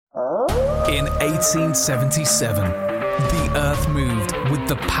In 1877, the earth moved with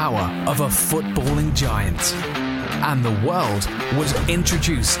the power of a footballing giant. And the world was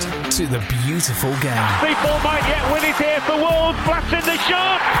introduced to the beautiful game. People might yet win it here for Wolves. Blasting the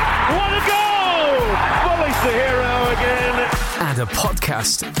shot. What a goal! Bully's the hero again. And a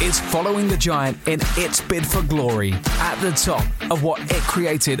podcast is following the giant in its bid for glory at the top of what it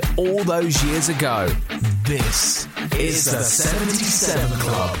created all those years ago. This is the 77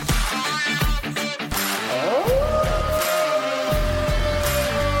 Club.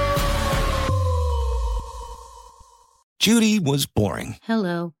 Judy was boring.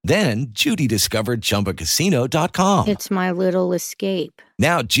 Hello. Then Judy discovered ChumbaCasino.com. It's my little escape.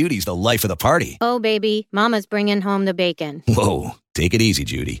 Now Judy's the life of the party. Oh, baby, mama's bringing home the bacon. Whoa, take it easy,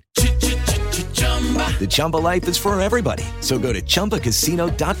 Judy. The Chumba life is for everybody. So go to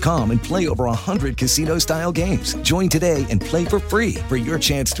ChumbaCasino.com and play over 100 casino-style games. Join today and play for free for your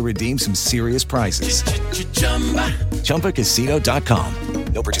chance to redeem some serious prizes. ChumbaCasino.com.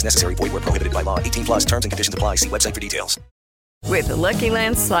 No purchase necessary. Void where prohibited by law. 18 plus terms and conditions apply. See website for details. With the Lucky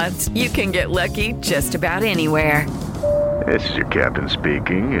Land Slots, you can get lucky just about anywhere. This is your captain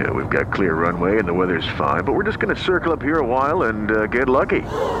speaking. We've got clear runway and the weather's fine, but we're just going to circle up here a while and get lucky.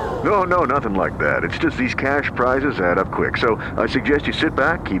 No, nothing like that. It's just these cash prizes add up quick. So I suggest you sit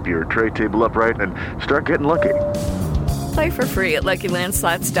back, keep your tray table upright, and start getting lucky. Play for free at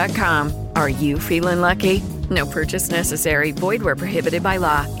LuckyLandSlots.com. Are you feeling lucky? No purchase necessary. Void where prohibited by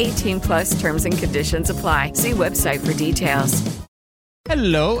law. 18 plus terms and conditions apply. See website for details.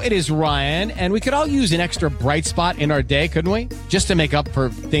 Hello, it is Ryan, and we could all use an extra bright spot in our day, couldn't we? Just to make up for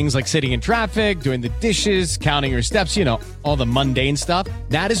things like sitting in traffic, doing the dishes, counting your steps, you know, all the mundane stuff.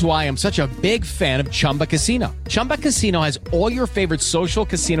 That is why I'm such a big fan of Chumba Casino. Chumba Casino has all your favorite social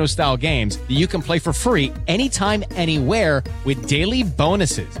casino-style games that you can play for free anytime, anywhere with daily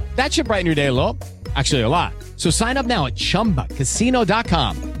bonuses. That should brighten your day a little. Actually, a lot. So sign up now at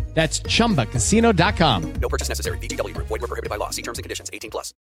ChumbaCasino.com. That's ChumbaCasino.com. No purchase necessary. VGW Group. Void where prohibited by law. See terms and conditions. 18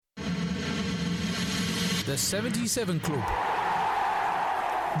 plus. The 77 Club.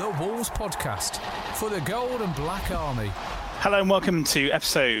 The Wolves podcast for the Gold and Black Army. Hello and welcome to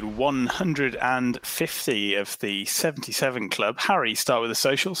episode 150 of the 77 Club. Harry, start with the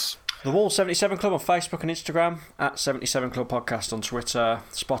socials. The Wolves 77 Club on Facebook and Instagram, at 77 Club Podcast on Twitter,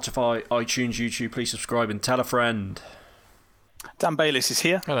 Spotify, iTunes, YouTube. Please subscribe and tell a friend. Dan Bayliss is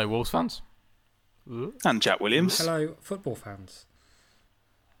here. Hello, Wolves fans. And Jack Williams. Hello, football fans.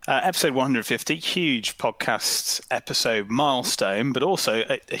 Episode 150, huge podcast episode milestone, but also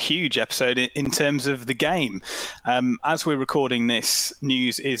a huge episode in terms of the game. As we're recording this,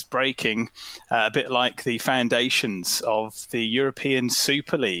 news is breaking, a bit like the foundations of the European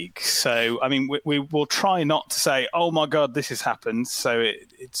Super League. So, I mean, we will try not to say, oh my God, this has happened. So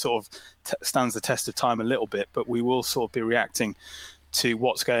it sort of stands the test of time a little bit, but we will sort of be reacting to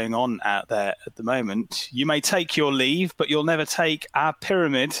what's going on out there at the moment. You may take your leave, but you'll never take our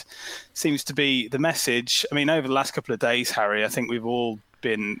pyramid, seems to be the message. I mean, over the last couple of days, Harry, I think we've all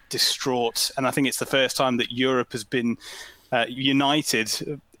been distraught, and I think it's the first time that Europe has been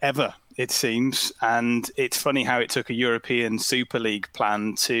united ever, it seems. And it's funny how it took a European Super League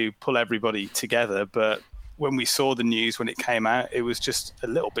plan to pull everybody together, but when we saw the news when it came out, it was just a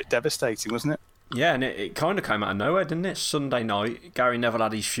little bit devastating, wasn't it? Yeah, and it kind of came out of nowhere, didn't it? Sunday night, Gary Neville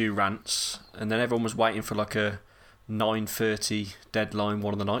had his few rants, and then everyone was waiting for like a 9:30 deadline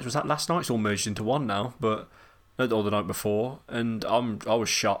one of the nights. Was that last night? It's all merged into one now, but or the night before. And I was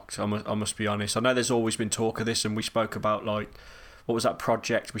shocked, I must be honest. I know there's always been talk of this, and we spoke about, like, what was that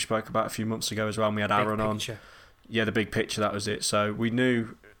project we spoke about a few months ago as well, and we had Aaron on. Yeah, the big picture, that was it. So we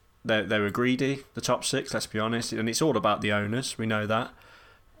knew they were greedy, the top six, let's be honest, and it's all about the owners, we know that.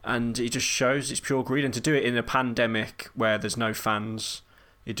 And it just shows it's pure greed. And to do it in a pandemic where there's no fans,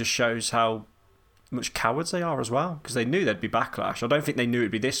 it just shows how much cowards they are as well. Because they knew there'd be backlash. I don't think they knew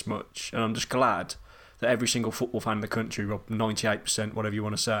it'd be this much. And I'm just glad that every single football fan in the country, 98%, whatever you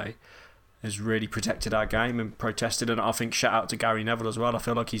want to say, has really protected our game and protested. And I think shout out to Gary Neville as well. I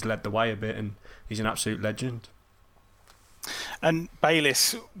feel like he's led the way a bit, and he's an absolute legend. And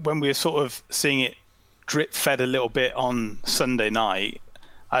Bayliss, when we were sort of seeing it drip fed a little bit on Sunday night,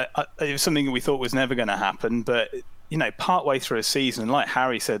 it was something that we thought was never going to happen, but you know, partway through a season, like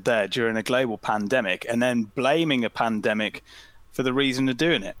Harry said there, during a global pandemic, and then blaming a pandemic for the reason of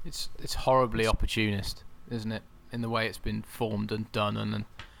doing it. It's horribly opportunist, isn't it, in the way it's been formed and done, and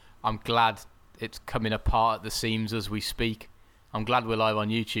I'm glad it's coming apart at the seams as we speak. I'm glad we're live on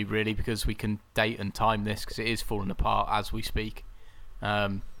YouTube, really, because we can date and time this, because it is falling apart as we speak. I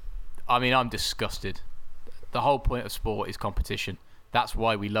mean, I'm disgusted. The whole point of sport is competition. That's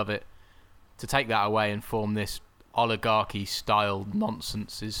why we love it. to take that away and form this oligarchy-style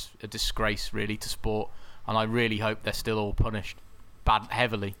nonsense is a disgrace, really, to sport. And I really hope they're still all punished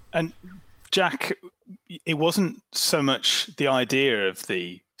heavily. And Jack, it wasn't so much the idea of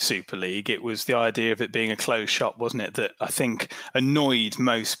the Super League, it was the idea of it being a closed shop, wasn't it, that I think annoyed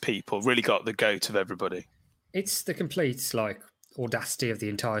most people, really got the goat of everybody. It's the complete audacity of the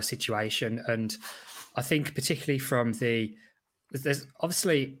entire situation, and I think particularly there's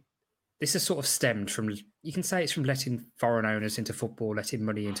obviously this has sort of stemmed from, you can say it's from letting foreign owners into football, letting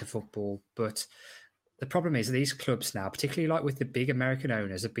money into football, but the problem is these clubs now, particularly with the big American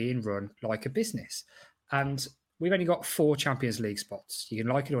owners, are being run like a business. And we've only got 4 Champions League spots. You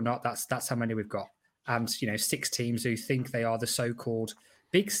can like it or not, that's how many we've got. And, 6 teams who think they are the so-called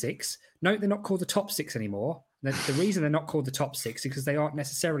Big Six. No, they're not called the top 6 anymore. The reason they're not called the top 6 is because they aren't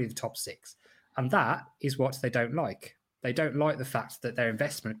necessarily the top 6. And that is what they don't like. They don't like the fact that their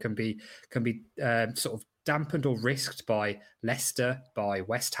investment can be sort of dampened or risked by Leicester, by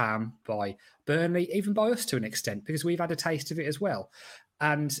West Ham, by Burnley, even by us to an extent, because we've had a taste of it as well.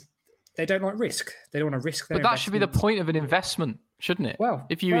 And they don't like risk. They don't want to risk their investment. But that should be the point of an investment, shouldn't it? Well,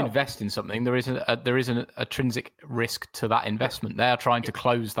 if you invest in something, there is an intrinsic risk to that investment. They are trying to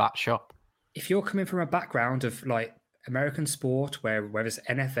close that shop. If you're coming from a background of American sport, whether it's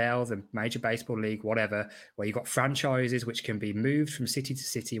NFL, the Major Baseball League, whatever, where you've got franchises which can be moved from city to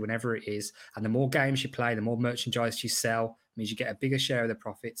city whenever it is, and the more games you play, the more merchandise you sell, means you get a bigger share of the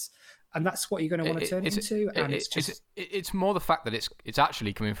profits, and that's what you're going to want to turn into. And it's more the fact that it's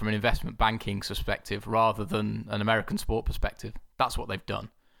actually coming from an investment banking perspective rather than an American sport perspective. That's what they've done.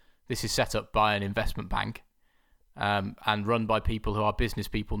 This is set up by an investment bank and run by people who are business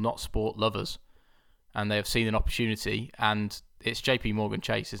people, not sport lovers. And they have seen an opportunity, and it's JP Morgan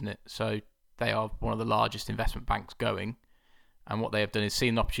Chase, isn't it? So they are one of the largest investment banks going, and what they have done is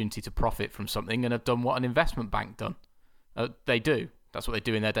seen an opportunity to profit from something and have done what an investment bank done. They do. That's what they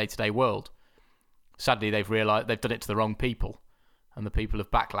do in their day-to-day world. Sadly, they've realised they've done it to the wrong people, and the people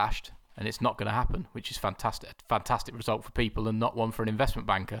have backlashed, and it's not going to happen, which is fantastic. A fantastic result for people and not one for an investment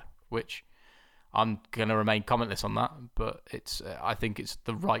banker, which I'm going to remain commentless on that, but I think it's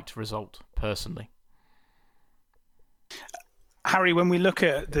the right result, personally. Harry, when we look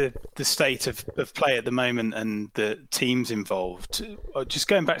at the state of play at the moment and the teams involved, just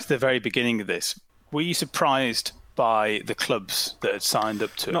going back to the very beginning of this, were you surprised by the clubs that had signed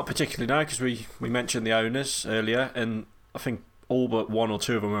up to it? Not particularly, no, because we mentioned the owners earlier, and I think all but 1 or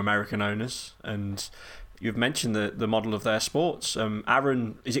 2 of them are American owners, and you've mentioned the model of their sports.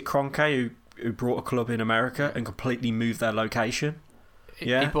 Aaron, is it Kroenke who brought a club in America and completely moved their location?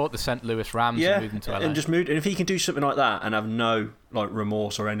 He bought the St. Louis Rams and moved them to LA. And just moved. And if he can do something like that and have no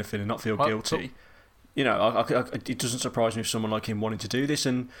remorse or anything and not feel guilty, it doesn't surprise me if someone like him wanted to do this.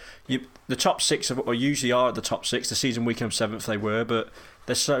 And the top 6 or usually are at the top 6. The season we came 7th, they were, but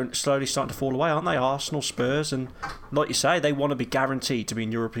they're slowly starting to fall away, aren't they? Arsenal, Spurs, and like you say, they want to be guaranteed to be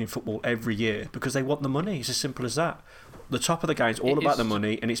in European football every year because they want the money. It's as simple as that. The top of the game is all about the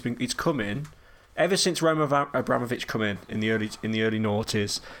money, and it's come in. Ever since Roman Abramovich come in the early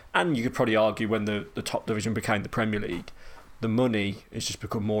noughties, and you could probably argue when the top division became the Premier League, the money has just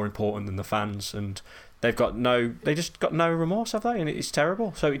become more important than the fans, and they just got no remorse, have they? And it's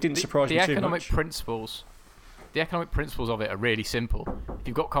terrible. So it didn't surprise me too much. The economic principles of it are really simple. If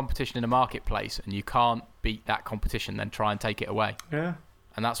you've got competition in a marketplace and you can't beat that competition, then try and take it away. Yeah.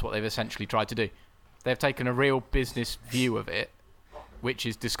 And that's what they've essentially tried to do. They've taken a real business view of it, which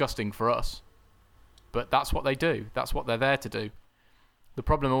is disgusting for us. But that's what they do. That's what they're there to do. The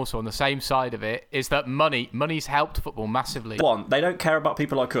problem also on the same side of it is that money's helped football massively. They don't care about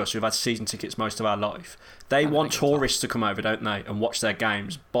people like us who've had season tickets most of our life. They want tourists to come over, don't they, and watch their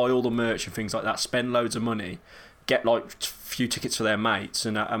games, buy all the merch and things like that, spend loads of money, get a few tickets for their mates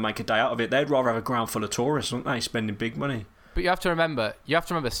and make a day out of it. They'd rather have a ground full of tourists, wouldn't they, spending big money. But you have to remember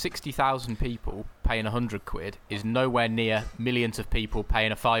 60,000 people paying £100 is nowhere near millions of people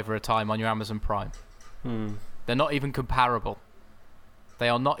paying £5 a time on your Amazon Prime. They're not even comparable. They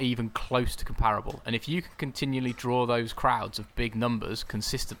are not even close to comparable. And if you can continually draw those crowds of big numbers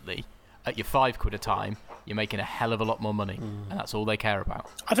consistently at your £5 a time, you're making a hell of a lot more money. And that's all they care about.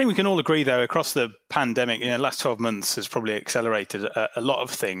 I think we can all agree, though, across the pandemic, the last 12 months has probably accelerated a lot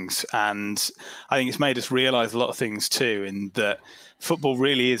of things. And I think it's made us realise a lot of things too, in that football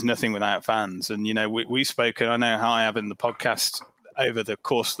really is nothing without fans. And, we've spoken, I know how I have in the podcast over the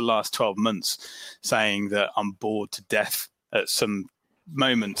course of the last 12 months, saying that I'm bored to death at some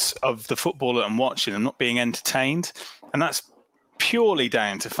moments of the football that I'm watching and not being entertained. And that's purely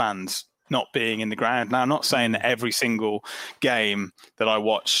down to fans not being in the ground. Now, I'm not saying that every single game that I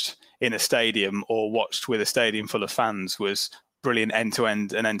watched in a stadium or watched with a stadium full of fans was brilliant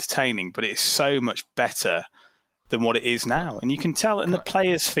end-to-end and entertaining, but it's so much better than what it is now. And you can tell, and the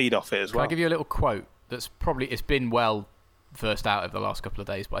players feed off it as well. Can I give you a little quote that's it's been well versed out over the last couple of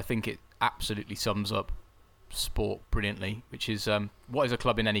days, but I think it absolutely sums up sport brilliantly, which is what is a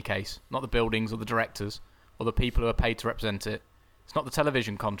club in any case? Not the buildings or the directors or the people who are paid to represent it. It's not the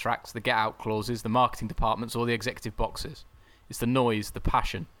television contracts, the get-out clauses, the marketing departments or the executive boxes. It's the noise, the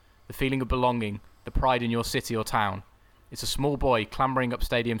passion, the feeling of belonging, the pride in your city or town. It's a small boy clambering up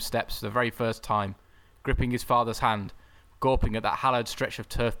stadium steps for the very first time, gripping his father's hand, gawping at that hallowed stretch of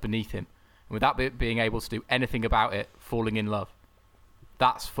turf beneath him, and without being able to do anything about it, falling in love.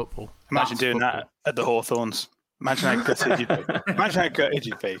 That's football. Imagine doing that at the Hawthorns. Imagine how gutted you'd be. Imagine how gutted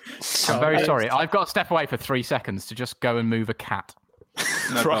you'd be. I'm very sorry. I've got to step away for 3 seconds to just go and move a cat.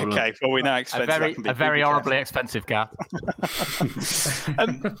 No right, okay. Well, we know expensive. A very horribly expensive cat.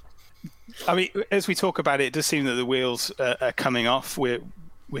 I mean, as we talk about it, it does seem that the wheels are coming off. We're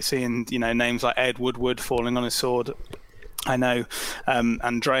seeing, names like Ed Woodward falling on his sword. I know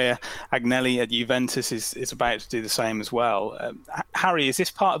Andrea Agnelli at Juventus is about to do the same as well. Harry, is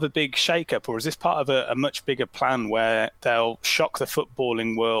this part of a big shake-up, or is this part of a much bigger plan where they'll shock the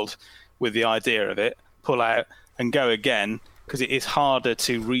footballing world with the idea of it, pull out and go again, because it is harder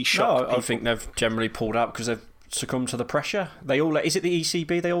to reshock people? I think they've generally pulled out because they've succumbed to the pressure. Is it the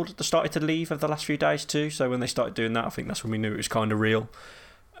ECB? They all started to leave over the last few days too. So when they started doing that, I think that's when we knew it was kind of real.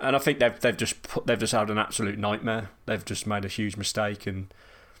 And I think they've just had an absolute nightmare. They've just made a huge mistake, and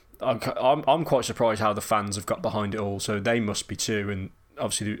I'm quite surprised how the fans have got behind it all. So they must be too. And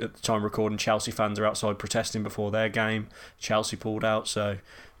obviously, at the time of recording, Chelsea fans are outside protesting before their game. Chelsea pulled out. So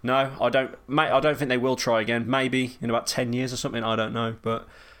no, I don't think they will try again. Maybe in about 10 years or something. I don't know, but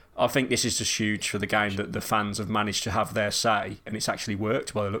I think this is just huge for the game that the fans have managed to have their say, and it's actually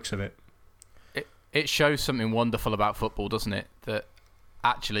worked by the looks of it. It shows something wonderful about football, doesn't it? That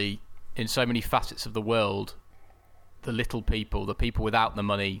actually, in so many facets of the world, the little people, the people without the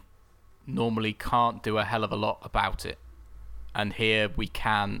money, normally can't do a hell of a lot about it. And here we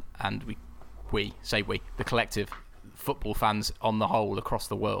can, and the collective football fans on the whole across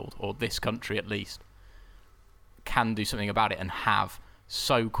the world, or this country at least, can do something about it and have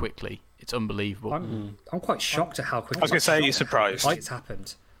so quickly. It's unbelievable. I'm quite shocked at how quickly. I was going to say, you're surprised. It's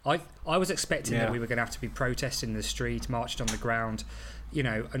happened. I was expecting that we were going to have to be protesting in the street, marched on the ground,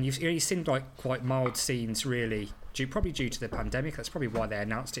 and you've seen like quite mild scenes, really, probably due to the pandemic. That's probably why they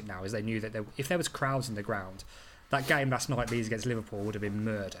announced it now, is they knew that if there was crowds in the ground, that game last night, Leeds against Liverpool, would have been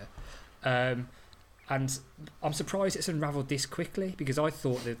murder. And I'm surprised it's unravelled this quickly, because I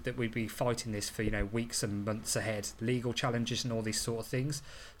thought that we'd be fighting this for weeks and months ahead, legal challenges and all these sort of things.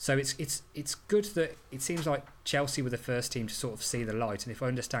 So it's good that it seems like Chelsea were the first team to sort of see the light. And if I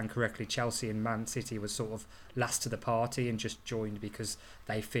understand correctly, Chelsea and Man City were sort of last to the party and just joined because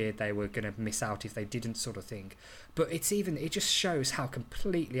they feared they were going to miss out if they didn't, sort of thing. But it just shows how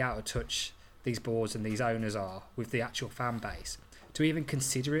completely out of touch these boards and these owners are with the actual fan base to even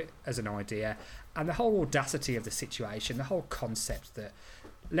consider it as an idea. And the whole audacity of the situation, the whole concept that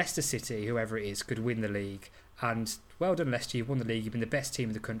Leicester City, whoever it is, could win the league. And well done, Leicester, you've won the league, you've been the best team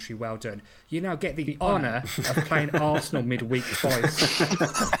in the country, well done. You now get the honour of playing Arsenal midweek twice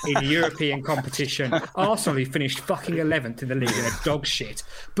in a European competition. Arsenal, who finished fucking 11th in the league in a dog shit.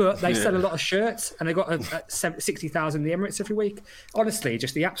 But they sell a lot of shirts, and they got 60,000 in the Emirates every week. Honestly,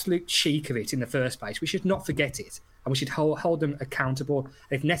 just the absolute cheek of it in the first place. We should not forget it. And we should hold them accountable,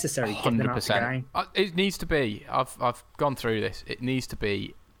 if necessary, get them out of the game. It needs to be, I've gone through this, it needs to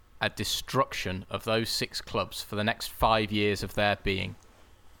be a destruction of those 6 clubs for the next 5 years of their being.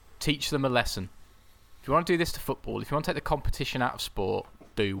 Teach them a lesson. If you want to do this to football, if you want to take the competition out of sport,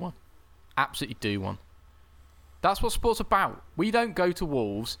 do one. Absolutely do one. That's what sport's about. We don't go to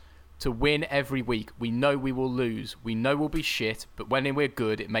Wolves to win every week. We know we will lose. We know we'll be shit, but when we're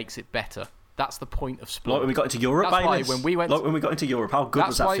good, it makes it better. That's the point of sport. Like when we got into Europe, when we got into Europe, how good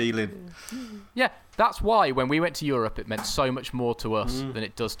was that feeling? Yeah, that's why when we went to Europe, it meant so much more to us than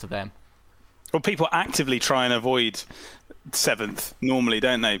it does to them. Well, people actively try and avoid 7th normally,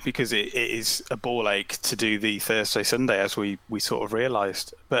 don't they? Because it is a ball ache to do the Thursday, Sunday, as we sort of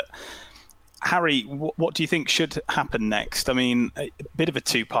realised. But Harry, what do you think should happen next? I mean, a bit of a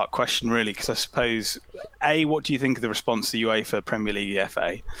two-part question, really, because I suppose, A, what do you think of the response to UEFA, Premier League,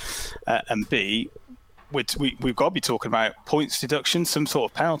 FA? And B, we've got to be talking about points deduction, some sort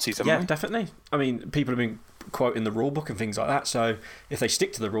of penalties, haven't we? Yeah, definitely. I mean, people have been quoting the rule book and things like that. So if they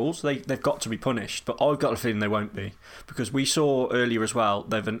stick to the rules, they've got to be punished. But I've got a feeling they won't be, because we saw earlier as well,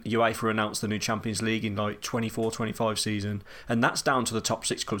 UEFA announced the new Champions League in like 24-25 season, and that's down to the top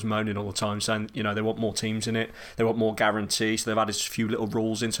 6 clubs moaning all the time, saying they want more teams in it, they want more guarantees. So they've added a few little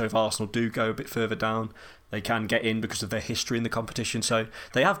rules in, so if Arsenal do go a bit further down, they can get in because of their history in the competition. So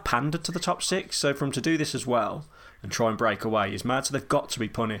they have pandered to the top 6. So for them to do this as well and try and break away is mad. So they've got to be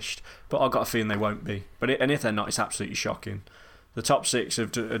punished. But I've got a feeling they won't be. And if they're not, it's absolutely shocking. The top 6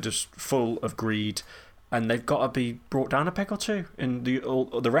 are just full of greed, and they've got to be brought down a peg or two. And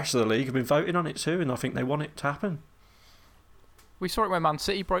the rest of the league have been voting on it too, and I think they want it to happen. We saw it when Man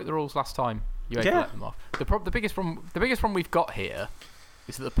City broke the rules last time. You had to let them off. The biggest problem we've got here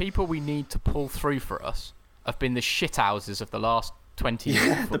is that the people we need to pull through for us have been the shithouses of the last 20 years.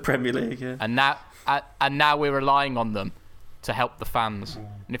 Yeah, the Premier League, yeah. And now we're relying on them to help the fans.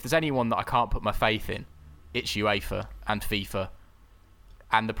 And if there's anyone that I can't put my faith in, it's UEFA and FIFA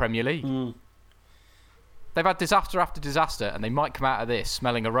and the Premier League. They've had disaster after disaster, and they might come out of this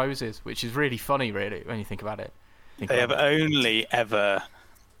smelling of roses, which is really funny, really, when you think about it. They have only ever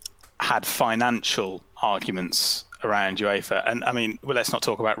had financial arguments around UEFA. And I mean, well, let's not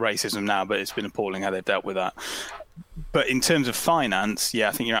talk about racism now, but it's been appalling how they've dealt with that. But in terms of finance, yeah,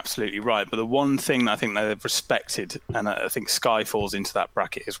 I think you're absolutely right. But the one thing that I think they've respected, and I think Sky falls into that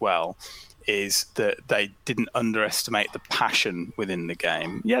bracket as well, is that they didn't underestimate the passion within the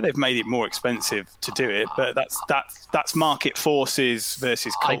game. Yeah, they've made it more expensive to do it, but that's market forces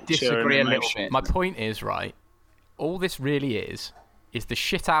versus culture. I disagree a little bit. My point is, right, all this really is the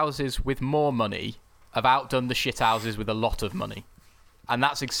shithouses with more money have outdone the shithouses with a lot of money. And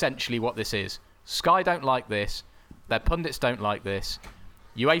that's essentially what this is. Sky don't like this. Their pundits don't like this.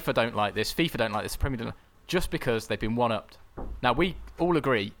 UEFA don't like this. FIFA don't like this. Premier don't like, just because they've been one-upped. Now, we all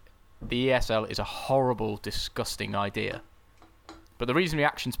agree the ESL is a horrible, disgusting idea. But the reason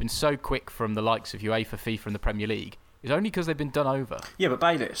reaction's been so quick from the likes of UEFA, FIFA and the Premier League is only because they've been done over. Yeah, but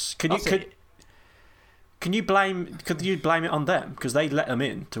Bayliss, can you blame it on them? Because they let them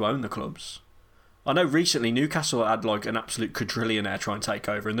in to own the clubs. I know recently Newcastle had like an absolute quadrillionaire try and take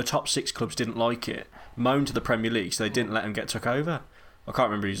over, and the top 6 clubs didn't like it, moaned to the Premier League, so they didn't let them get took over. I can't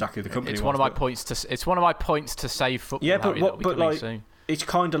remember exactly the company. It's one of my points to save football. Yeah, but like soon. It's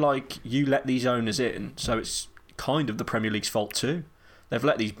kind of like you let these owners in, so it's kind of the Premier League's fault too. They've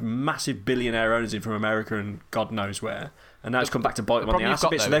let these massive billionaire owners in from America and God knows where, and now it's come back to bite them on the ass a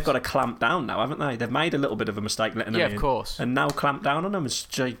bit. So they've got to clamp down now, haven't they? They've made a little bit of a mistake letting them in. Yeah, of course. And now clamp down on them and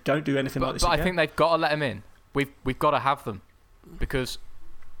say, don't do anything like this again. But I think they've got to let them in. We've got to have them, because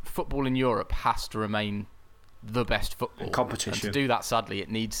football in Europe has to remain the best football. And competition. And to do that, sadly, it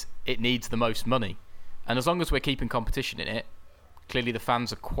needs the most money. And as long as we're keeping competition in it, clearly the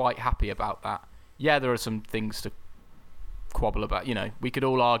fans are quite happy about that. Yeah, there are some things to quabble about. We could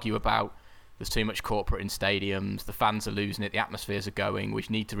all argue about there's too much corporate in stadiums, the fans are losing it, the atmospheres are going, we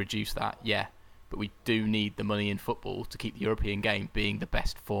need to reduce that. Yeah, but we do need the money in football to keep the European game being the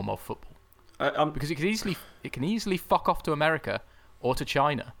best form of football. Because it can easily fuck off to America or to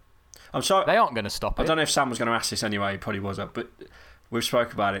China. I'm sorry, they aren't going to stop it. I don't know if Sam was going to ask this anyway. He probably was, but we've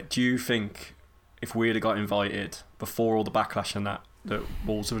spoke about it. Do you think if we'd have got invited before all the backlash and that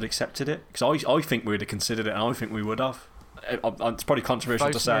Wolves would have accepted it? Because I think we'd have considered it, and I think we would have. It's probably controversial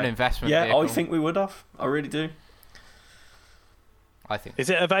to say. An investment yeah, vehicle. I think we would have. I really do. I think.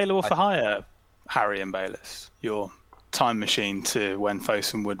 Is it available for hire, Harry and Bayliss? Your time machine to when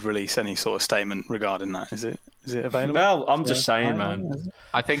Fosun would release any sort of statement regarding that? Is it available? Well, I'm just saying, man.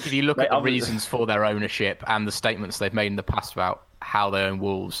 I think if you look at the reasons for their ownership and the statements they've made in the past about how they own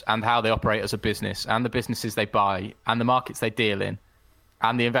Wolves and how they operate as a business and the businesses they buy and the markets they deal in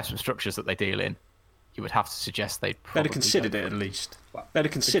and the investment structures that they deal in, you would have to suggest they'd have considered it at least. They'd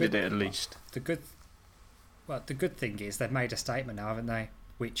have considered it at least. The good thing is they've made a statement now, haven't they?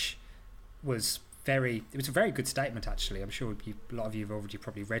 Which was it was a very good statement, actually. I'm sure a lot of you have already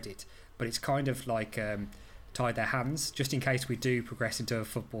probably read it, but it's kind of like tied their hands just in case we do progress into a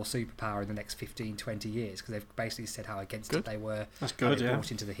football superpower in the next 15, 20 years, because they've basically said how against it they were. That's good, yeah.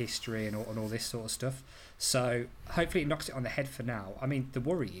 Brought into the history and all this sort of stuff. So hopefully it knocks it on the head for now. I mean, the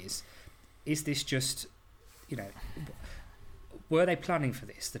worry is this just, were they planning for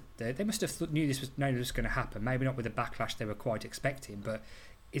this? They must have known this was going to happen. Maybe not with the backlash they were quite expecting, but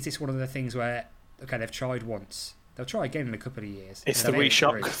is this one of the things where, okay, they've tried once, they'll try again in a couple of years? It's the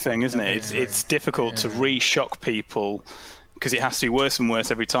reshock thing, isn't it? It's difficult to reshock people because it has to be worse and worse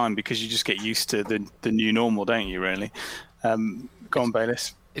every time because you just get used to the new normal, don't you, really? Go on,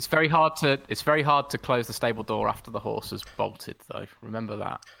 Bayliss. It's very hard to close the stable door after the horse has bolted, though. Remember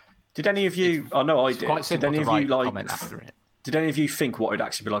that. Did any of you? I know I did. Quite simple did any to of you write comment after it. Did any of you think what it'd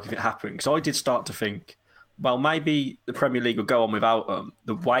actually be like if it happened? Because I did start to think, well, maybe the Premier League will go on without them.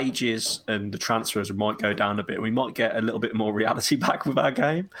 The wages and the transfers might go down a bit. We might get a little bit more reality back with our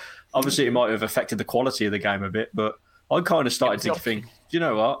game. Obviously, it might have affected the quality of the game a bit, but I kind of started to think, you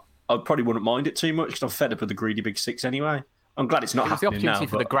know what? I probably wouldn't mind it too much because I'm fed up with the greedy Big Six anyway. I'm glad it's not happening now. It was the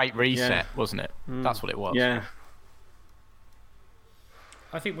opportunity for the Great Reset, wasn't it? That's what it was. Yeah.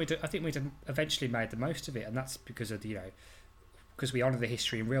 I think we'd eventually made the most of it, and that's because of because we honour the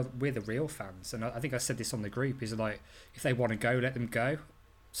history and we're the real fans. And I think I said this on the group: is like, if they want to go, let them go.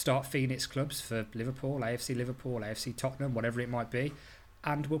 Start Phoenix clubs for Liverpool, AFC Tottenham, whatever it might be,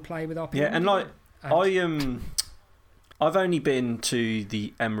 and we'll play with our people. Yeah, and I've only been to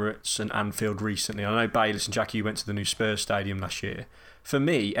the Emirates and Anfield recently. I know Bayless and Jackie went to the new Spurs stadium last year. For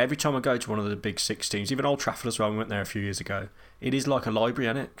me, every time I go to one of the big six teams, even Old Trafford as well, we went there a few years ago, it is like a library,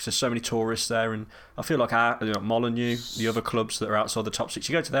 isn't it? Because there's so many tourists there, and I feel like Molineux, the other clubs that are outside the top six,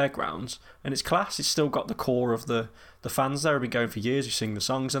 you go to their grounds, and it's class. It's still got the core of the fans there. Have been going for years. You sing the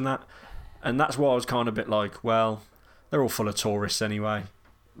songs and that. And that's why I was kind of a bit like, well, they're all full of tourists anyway.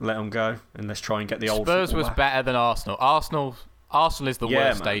 Let them go, and let's try and get the old Spurs was back. better than Arsenal. Arsenal is the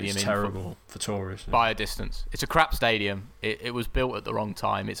worst stadium it's in terrible football for tourists by a distance. It's a crap stadium. It was built at the wrong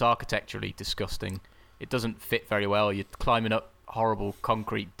time. It's architecturally disgusting. It doesn't fit very well. You're climbing up horrible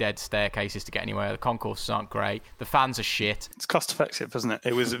concrete dead staircases to get anywhere. The concourses aren't great. The fans are shit. It's cost effective, isn't it?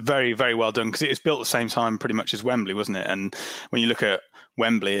 It was very, very well done because it was built at the same time pretty much as Wembley, wasn't it? And when you look at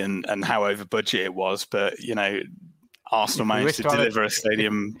Wembley and how over budget it was, but Arsenal managed to deliver a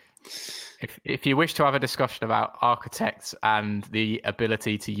stadium. If you wish to have a discussion about architects and the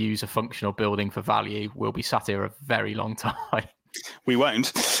ability to use a functional building for value, we'll be sat here a very long time. We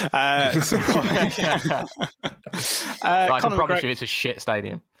won't. I can promise you it's a shit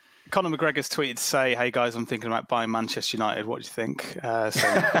stadium. Conor McGregor's tweeted to say, "Hey guys, I'm thinking about buying Manchester United. What do you think?"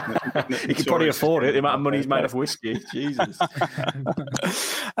 He could probably afford it. The amount of money he's made off whiskey. Jesus.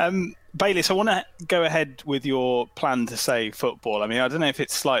 Bayless, I want to go ahead with your plan to say football. I mean, I don't know if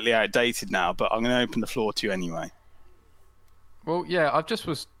it's slightly outdated now, but I'm going to open the floor to you anyway. Well, yeah, I just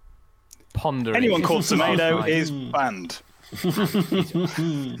was pondering. Anyone called Tomato is banned.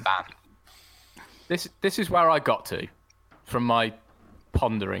 Banned. This is where I got to from my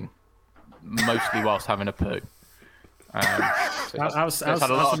pondering, mostly whilst having a poo. How's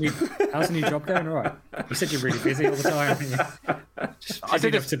the new job going? All right. You said you're really busy all the time. I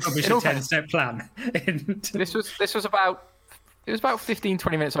did have to publish a 10-step plan. This was about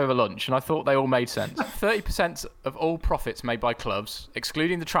 15-20 minutes over lunch, and I thought they all made sense. 30% of all profits made by clubs,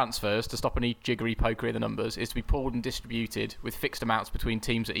 excluding the transfers to stop any jiggery pokery of the numbers, is to be pooled and distributed with fixed amounts between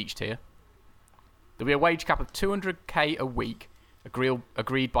teams at each tier. There'll be a wage cap of 200k a week,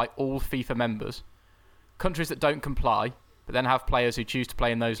 agreed by all FIFA members. Countries that don't comply, but then have players who choose to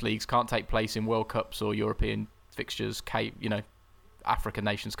play in those leagues, can't take place in World Cups or European fixtures, African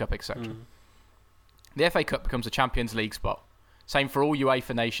Nations Cup, etc. The FA Cup becomes a Champions League spot. Same for all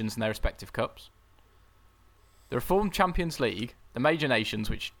UEFA nations and their respective cups. The reformed Champions League, the major nations,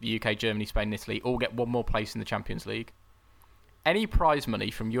 which the UK, Germany, Spain and Italy, all get one more place in the Champions League. Any prize money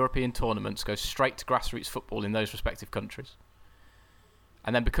from European tournaments goes straight to grassroots football in those respective countries.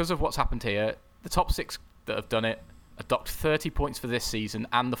 And then because of what's happened here, the top six that have done it are docked 30 points for this season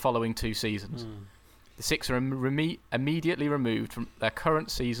and the following 2 seasons. The six are immediately removed from their current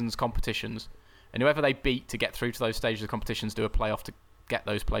season's competitions, and whoever they beat to get through to those stages of competitions do a playoff to get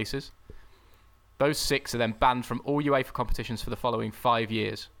those places. Those 6 are then banned from all UEFA competitions for the following 5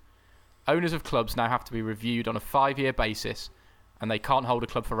 years. Owners of clubs now have to be reviewed on a 5-year basis, and they can't hold a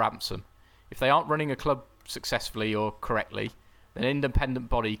club for ransom. If they aren't running a club successfully or correctly, an independent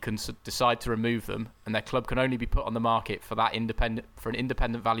body can decide to remove them, and their club can only be put on the market for an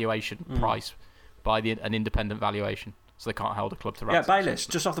independent valuation price by an independent valuation. So they can't hold a club to ransom. Yeah, Bayless,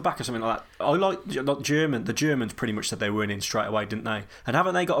 just off the back of something like that, I like the Germans pretty much said they were in straight away, didn't they? And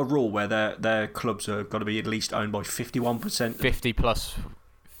haven't they got a rule where their clubs have got to be at least owned by 51%? 50 plus.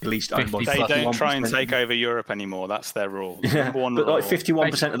 At least owned by 51%. They don't try and take over Europe anymore. That's their rule. Yeah, but like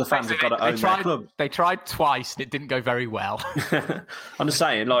 51% of the fans have got to own their club. They tried twice and it didn't go very well. I'm just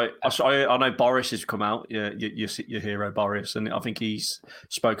saying, like, I know Boris has come out, your hero Boris, and I think he's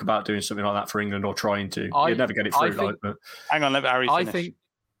spoke about doing something like that for England or trying to. He'd never get it through, but hang on, let Harry finish.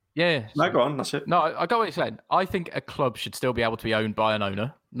 No, go on, that's it. No, I got what you're saying. I think a club should still be able to be owned by an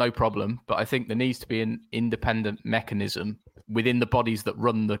owner, no problem. But I think there needs to be an independent mechanism within the bodies that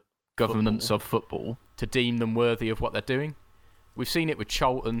run the governance of football to deem them worthy of what they're doing. We've seen it with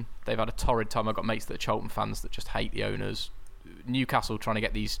Charlton. They've had a torrid time. I've got mates that are Charlton fans that just hate the owners. Newcastle trying to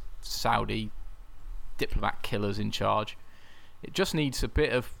get these Saudi diplomat killers in charge. It just needs a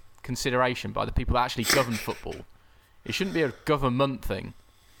bit of consideration by the people that actually govern football. It shouldn't be a government thing.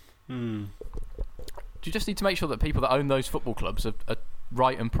 You just need to make sure that people that own those football clubs are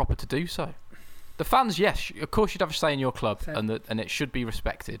right and proper to do so. The fans, yes, of course you'd have a say in your club, and it should be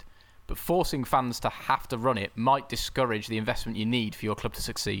respected. But forcing fans to have to run it might discourage the investment you need for your club to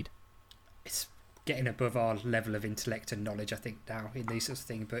succeed. It's getting above our level of intellect and knowledge, I think, now in these sorts of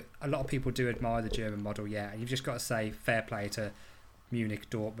things. But a lot of people do admire the German model, yeah. And you've just got to say fair play to Munich,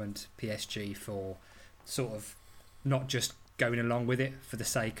 Dortmund, PSG for sort of not just going along with it for the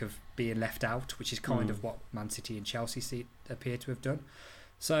sake of being left out, which is kind of what Man City and Chelsea appear to have done.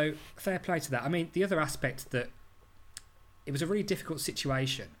 So fair play to that. I mean, the other aspect that it was a really difficult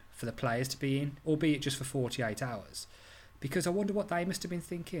situation for the players to be in, albeit just for 48 hours, because I wonder what they must have been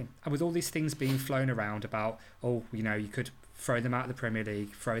thinking. And with all these things being flown around about, you could throw them out of the Premier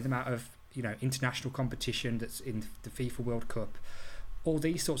League, throw them out of, international competition that's in the FIFA World Cup, all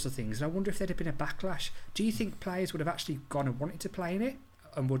these sorts of things. And I wonder if there'd have been a backlash. Do you think players would have actually gone and wanted to play in it?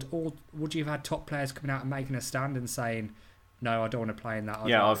 And would you have had top players coming out and making a stand and saying, no, I don't want to play in that,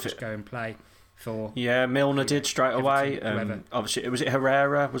 I'll just go and play for... Yeah, Milner did straight away. Everton, obviously, was it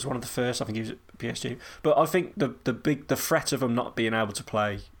Herrera was one of the first? I think he was at PSG. But I think the threat of them not being able to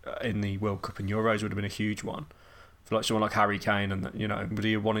play in the World Cup and Euros would have been a huge one. For like someone like Harry Kane, and would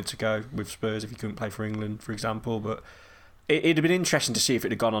he have wanted to go with Spurs if he couldn't play for England, for example? But it'd have been interesting to see if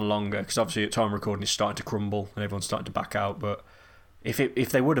it had gone on longer, because obviously at time of recording it's starting to crumble and everyone's starting to back out. But if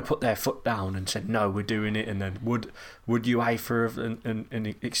they would have put their foot down and said no, we're doing it, and then would UEFA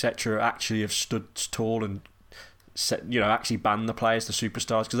and etc. actually have stood tall and actually ban the players, the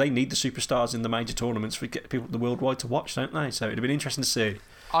superstars, because they need the superstars in the major tournaments for get people the worldwide to watch, don't they? So it'd have been interesting to see.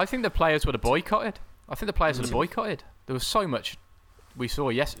 I think the players would have boycotted. There was so much we saw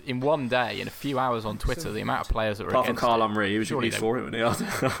in one day, in a few hours on Twitter, the amount of players that were apart against from Carl Henry, he was really for it, wasn't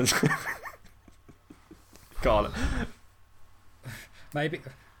he? Carl. Maybe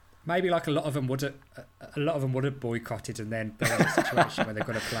like a lot of them would have boycotted, and then they're in a situation where they've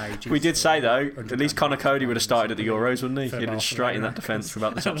got to play. We did say though, at least Conor Cody would have started at the Euros, wouldn't he? He'd have been straight in that defence for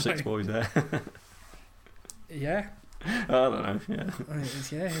about the top six boys there. Yeah. I don't know.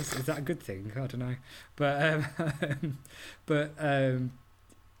 Yeah. Is that a good thing? I don't know,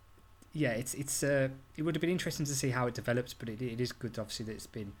 it would have been interesting to see how it develops. But it is good, obviously, that it's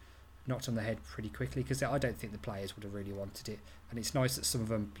been knocked on the head pretty quickly, because I don't think the players would have really wanted it. And it's nice that some of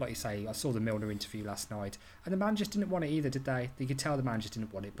them, like you say, I saw the Milner interview last night, and the man just didn't want it either, did they? You could tell the man just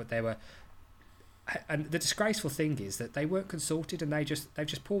didn't want it, but they were. And the disgraceful thing is that they weren't consulted, and they've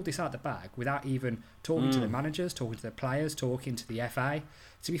just pulled this out of the bag without even talking to the managers, talking to the players, talking to the FA.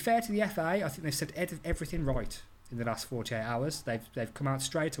 To be fair to the FA, I think they've said everything right in the last 48 hours. They've come out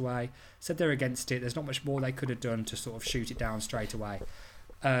straight away, said they're against it. There's not much more they could have done to sort of shoot it down straight away.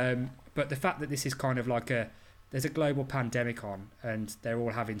 But the fact that this is kind of like there's a global pandemic on, and they're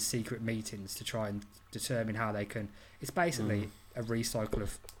all having secret meetings to try and determine how they can. It's basically a recycle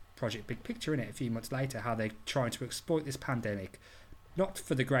of Project Big Picture, in it. A few months later, how they're trying to exploit this pandemic, not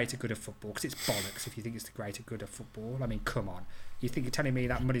for the greater good of football, because it's bollocks if you think it's the greater good of football. I mean, come on, you're telling me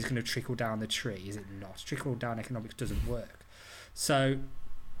that money's going to trickle down the tree? Is it not? Trickle down economics doesn't work. So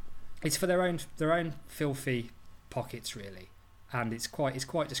it's for their own filthy pockets, really, and it's quite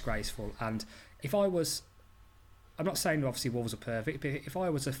disgraceful. And if I was, I'm not saying obviously Wolves are perfect, but if I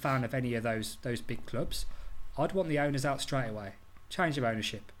was a fan of any of those big clubs, I'd want the owners out straight away. Change of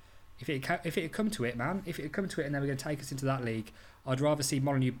ownership. If it had come to it, man, and they were going to take us into that league, I'd rather see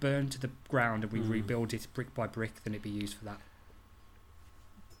Molineux burn to the ground and we rebuild it brick by brick than it be used for that.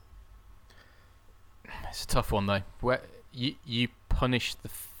 It's a tough one though. Where you punish the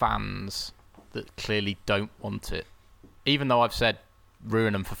fans that clearly don't want it. Even though I've said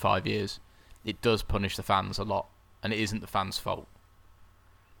ruin them for 5 years, it does punish the fans a lot, and it isn't the fans' fault.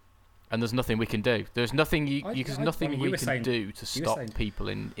 And there's nothing we can do. There's nothing we can do to stop people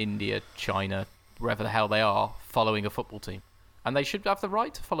in India, China, wherever the hell they are, following a football team. And they should have the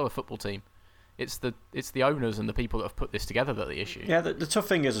right to follow a football team. It's the owners and the people that have put this together that are the issue. Yeah, the tough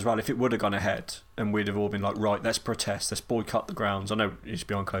thing is as well, if it would have gone ahead and we'd have all been like, right, let's protest, let's boycott the grounds. I know it's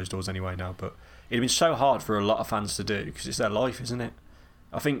behind closed doors anyway now, but it'd have been so hard for a lot of fans to do, because it's their life, isn't it?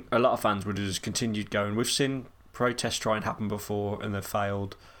 I think a lot of fans would have just continued going. We've seen protests try and happen before and they've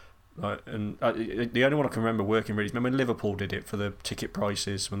failed. And the only one I can remember working really is when Liverpool did it for the ticket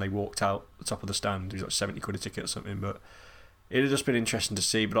prices when they walked out the top of the stand. It was like 70 quid a ticket or something. But it had just been interesting to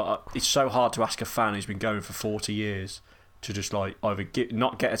see. But it's so hard to ask a fan who's been going for 40 years to just like either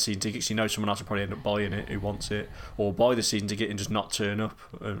not get a season ticket because you know someone else will probably end up buying it who wants it, or buy the season ticket and just not turn up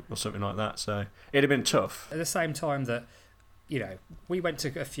or something like that. So it'd have been tough. At the same time that, we went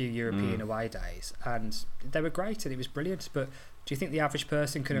to a few European away days and they were great and it was brilliant. But do you think the average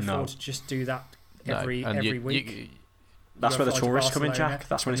person can afford to just do that every week? That's where the tourists come in, Jack.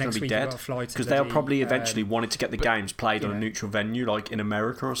 That's when it's going to be dead. Because they'll probably eventually want to get the games played on a neutral venue, like in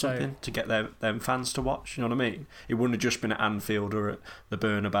America or something, to get them fans to watch. You know what I mean? It wouldn't have just been at Anfield or at the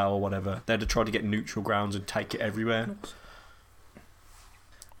Bernabeu or whatever. They'd have tried to get neutral grounds and take it everywhere.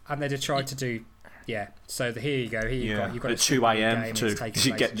 And they'd have tried to do... Yeah, so here you go. Here you've got at 2 a.m. to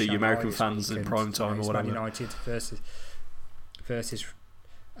get the American fans in prime time or whatever. United versus,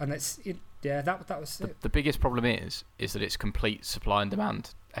 and that's it. Yeah, that was it. The biggest problem is that it's complete supply and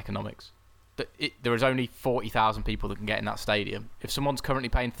demand economics. There is only 40,000 people that can get in that stadium. If someone's currently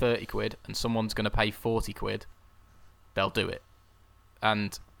paying 30 quid and someone's going to pay 40 quid, they'll do it.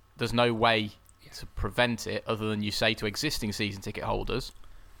 And there's no way to prevent it other than you say to existing season ticket holders,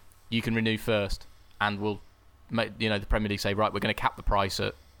 you can renew first, and we'll make, the Premier League say, right, we're going to cap the price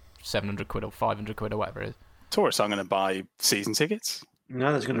at 700 quid or 500 quid or whatever it is. Tourists aren't going to buy season tickets.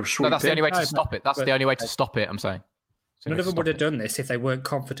 No, that's going to that's the only way to stop it. That's the only way to stop it, I'm saying. None of them would have done this if they weren't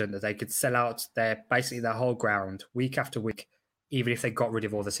confident that they could sell out their whole ground week after week, even if they got rid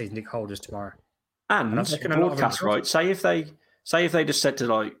of all the season ticket holders tomorrow. And broadcast rights. Say if they just said to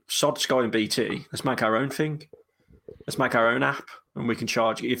like sod Sky and BT, let's make our own thing. Let's make our own app, and we can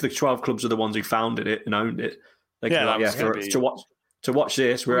charge. If the 12 clubs are the ones who founded it and owned it, they can to watch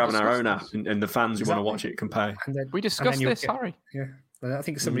this. We're having our own app, and the fans who want to watch it can pay. We discussed this. Sorry. Yeah, well, I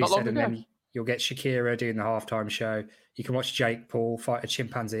think somebody said, and then you'll get Shakira doing the halftime show. You can watch Jake Paul fight a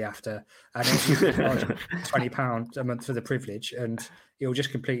chimpanzee after, and you can charge £20 a month for the privilege, and you'll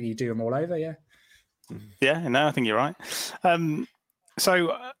just completely do them all over. Yeah. Yeah, no, I think you're right.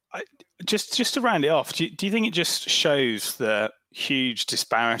 Just to round it off, do you think it just shows the huge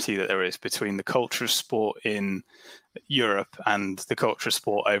disparity that there is between the culture of sport in Europe and the culture of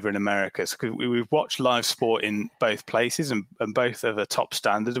sport over in America? So we've watched live sport in both places and both of a top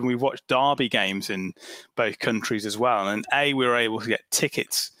standard, and we've watched derby games in both countries as well. And we were able to get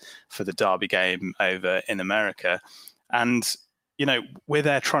tickets for the derby game over in America, and we're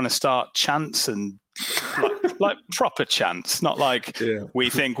there trying to start chants and like proper chants, not like we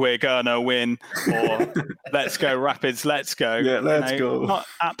think we're gonna win or let's go Rapids, let's go. Yeah, let's go. Not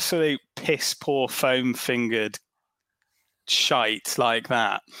absolute piss poor foam fingered shite like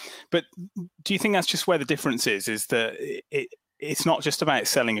that. But do you think that's just where the difference is that it's not just about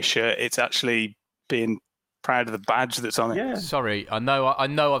selling a shirt, it's actually being proud of the badge that's on it? Yeah. Sorry, I know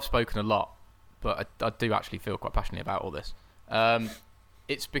I've spoken a lot, but I do actually feel quite passionate about all this.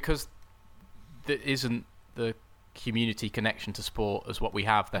 It's because there isn't the community connection to sport as what we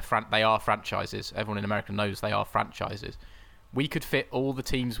have. They are franchises. Everyone in America knows they are franchises. We could fit all the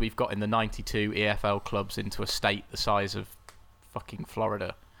teams we've got in the 92 EFL clubs into a state the size of fucking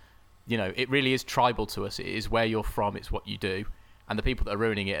Florida. It really is tribal to us. It is where you're from. It's what you do. And the people that are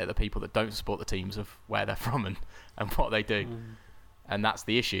ruining it are the people that don't support the teams of where they're from and what they do. And that's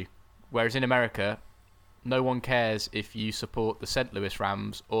the issue. Whereas in America, no one cares if you support the St. Louis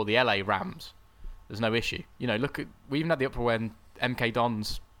Rams or the LA Rams. There's no issue. We even had the uproar when MK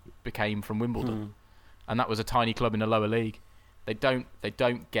Dons became from Wimbledon, and that was a tiny club in a lower league. They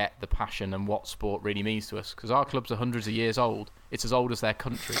don't get the passion and what sport really means to us, because our clubs are hundreds of years old. It's as old as their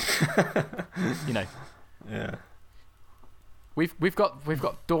country. Yeah. We've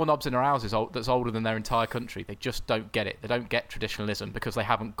got doorknobs in our houses that's older than their entire country. They just don't get it. They don't get traditionalism because they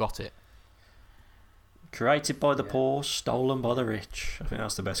haven't got it. Created by the poor, stolen by the rich. I think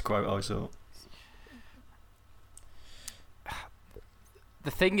that's the best quote I saw. The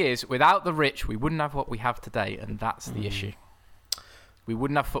thing is, without the rich, we wouldn't have what we have today, and that's the issue. We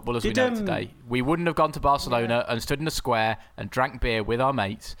wouldn't have football as we know today. We wouldn't have gone to Barcelona and stood in a square and drank beer with our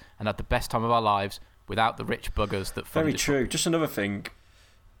mates and had the best time of our lives without the rich buggers that funded. Very true. Just another thing.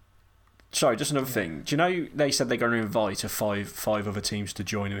 Do you know they said they're going to invite five other teams to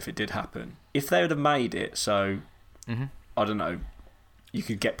join them if it did happen? If they would have made it so, I don't know, you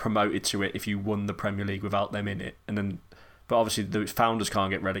could get promoted to it if you won the Premier League without them in it, and then. But obviously the founders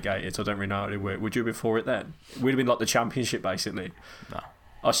can't get relegated, so I don't really know how it would work. Would you have been for it then? We'd have been like the Championship, basically. No.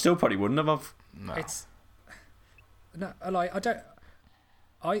 I still probably wouldn't have. No.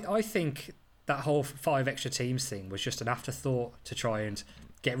 I think that whole 5 extra teams thing was just an afterthought to try and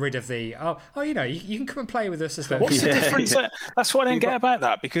get rid of the you can come and play with us as long. What's the difference? That's what I don't get about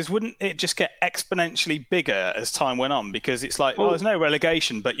that, because wouldn't it just get exponentially bigger as time went on? Because it's like, there's no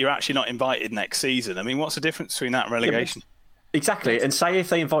relegation, but you're actually not invited next season. I mean, what's the difference between that and relegation? Exactly, and say if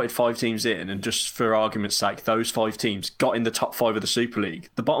they invited 5 teams in, and just for argument's sake, those 5 teams got in the top 5 of the Super League,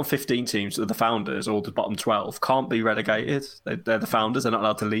 the bottom 15 teams are the founders, or the bottom 12, can't be relegated. They're the founders, they're not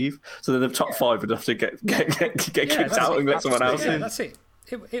allowed to leave. So then the top 5 would have to get kicked out and let someone else in. That's it.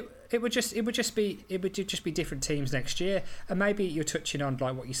 It would just be different teams next year, and maybe you're touching on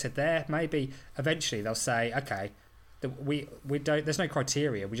like what you said there. Maybe eventually they'll say, okay, we don't. There's no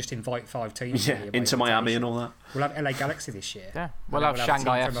criteria. We just invite 5 teams. Into Miami and all that. We'll have LA Galaxy this year. Yeah, we'll have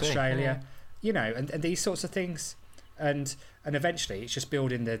Shanghai from FC. Australia. You know, and these sorts of things, and eventually it's just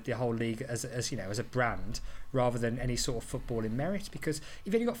building the whole league as a brand rather than any sort of footballing merit. Because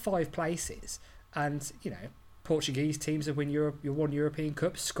you've only got 5 places, and Portuguese teams have won European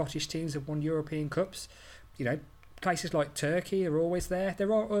Cups. Scottish teams have won European Cups. Places like Turkey are always there.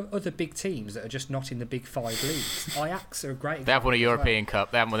 There are other big teams that are just not in the big 5 leagues. Ajax are a great. They have won a European Cup.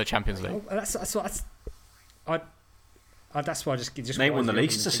 They haven't won the Champions League. That's why I just they won the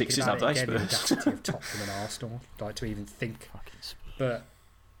league to 6s, have they? The audacity of Tottenham and Arsenal, like to even think. But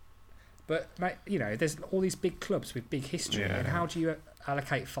mate, there's all these big clubs with big history, and how do you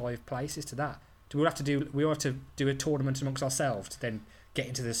allocate 5 places to that? Do we have to do a tournament amongst ourselves to then get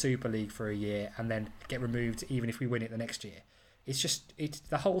into the Super League for a year and then get removed even if we win it the next year? It's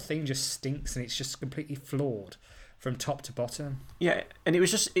the whole thing just stinks, and it's just completely flawed from top to bottom. Yeah, and it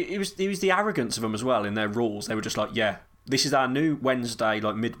was the arrogance of them as well in their rules. They were just like, yeah, this is our new Wednesday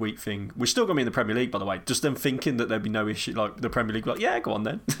like midweek thing. We're still going to be in the Premier League, by the way. Just them thinking that there'd be no issue, like the Premier League, like, yeah, go on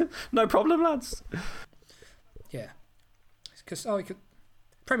then, no problem, lads. Yeah, because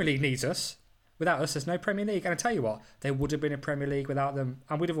Premier League needs us. Without us, there's no Premier League. And I tell you what, there would have been a Premier League without them,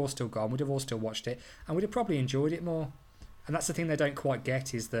 and we'd have all still gone, we'd have all still watched it, and we'd have probably enjoyed it more. And that's the thing they don't quite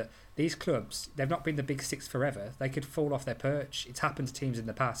get, is that these clubs, they've not been the big 6 forever. They could fall off their perch. It's happened to teams in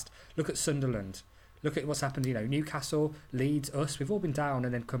the past. Look at Sunderland. Look at what's happened, Newcastle, Leeds, us. We've all been down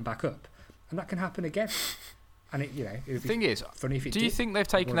and then come back up. And that can happen again. And it would be funny if it did. Do you think they've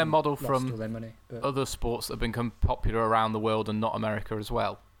taken their model from other sports that have become popular around the world and not America as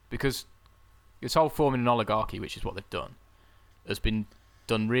well? Because this whole forming an oligarchy, which is what they've done, has been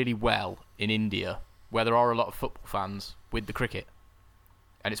done really well in India, where there are a lot of football fans with the cricket,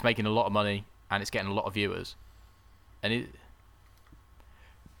 and it's making a lot of money and it's getting a lot of viewers. But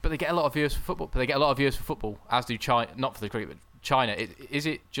they get a lot of viewers for football. As do China, not for the cricket, but China. Is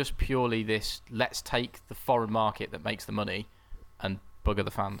it just purely this? Let's take the foreign market that makes the money and bugger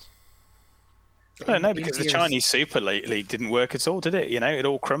the fans. I don't know, because the Chinese Super League didn't work at all, did it? It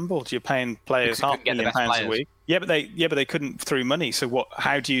all crumbled. You're paying players £500 million a week. Yeah, but they couldn't through money. So what?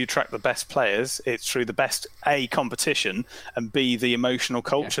 How do you attract the best players? It's through the best competition, and B, the emotional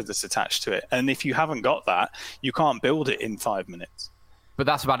culture that's attached to it. And if you haven't got that, you can't build it in 5 minutes. But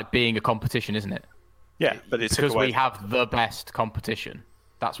that's about it being a competition, isn't it? Yeah, but it's because we have the best competition.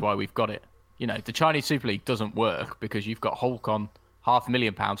 That's why we've got it. The Chinese Super League doesn't work because you've got Hulk on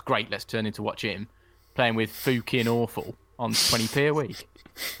 £500,000. Great, let's turn in to watch him playing with Fukin Awful on 20p a week.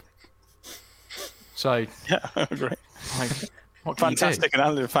 So yeah, I agree. Fantastic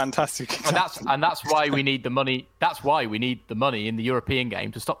and that's why we need the money. That's why we need the money in the European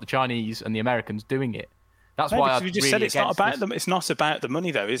game to stop the Chinese and the Americans doing it. That's why you just said it's not about them. It's not about the money,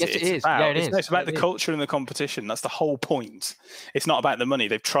 though, is it? Yes, it is. It is. It's about the culture and the competition. That's the whole point. It's not about the money.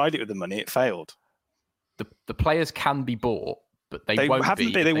 They've tried it with the money. It failed. The players can be bought, but they won't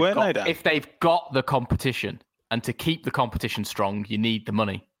be. They weren't, no doubt. If they've got the competition, and to keep the competition strong, you need the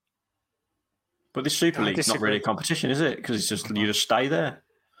money. But this Super League's not really a competition, is it? Because it's just you just stay there.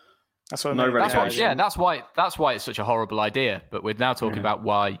 That's what I mean. That's why it's such a horrible idea. But we're now talking about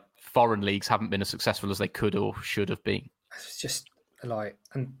why foreign leagues haven't been as successful as they could or should have been. It's just like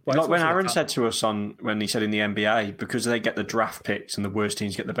when Aaron said to us when he said in the NBA, because they get the draft picks and the worst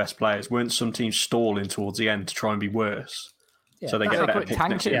teams get the best players, weren't some teams stalling towards the end to try and be worse? Yeah, so they get better picks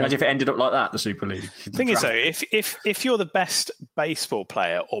next year. Imagine if it ended up like that, the Super League. The thing is, though, if you're the best baseball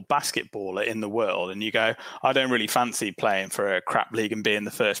player or basketballer in the world and you go, I don't really fancy playing for a crap league and being the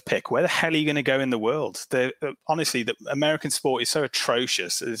first pick, where the hell are you going to go in the world? Honestly, the American sport is so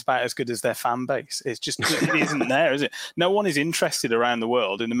atrocious. It's about as good as their fan base. It isn't there, is it? No one is interested around the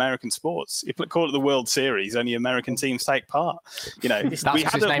world in American sports. If we call it the World Series, only American teams take part. That's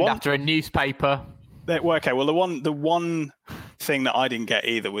named after a newspaper. Okay, well, the one thing that I didn't get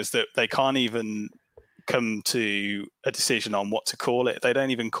either was that they can't even come to a decision on what to call it. They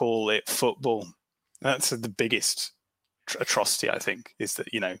don't even call it football. That's the biggest atrocity, I think, is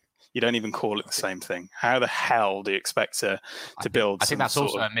that, you don't even call it the same thing. How the hell do you expect to build? I think that's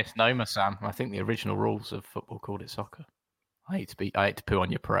also a misnomer, Sam. I think the original rules of football called it soccer. I hate to poo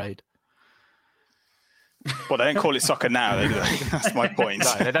on your parade. Well, they don't call it soccer now, do they? That's my point.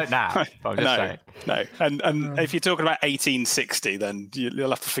 No, they don't now. I'm just saying. No. And if you're talking about 1860, then you'll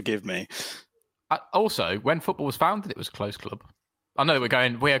have to forgive me. Also, when football was founded, it was a closed club. I know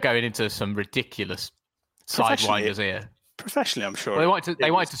that we are going into some ridiculous sidewinders here. Professionally, I'm sure. Well,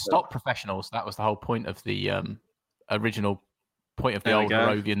 they wanted to stop professionals. That was the whole point of the original point of the old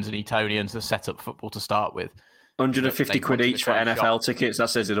Moravians and Etonians that set up football to start with. 150 quid each for NFL tickets. That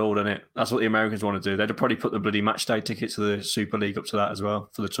says it all, doesn't it? That's what the Americans want to do. They'd probably put the bloody match day tickets to the Super League up to that as well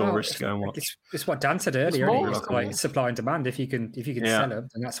for the tourists to go and watch. It's what Dan said earlier. It's like supply and demand. If you can sell them,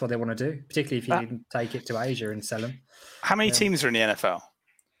 then that's what they want to do. Particularly if you can take it to Asia and sell them. How many teams are in the NFL?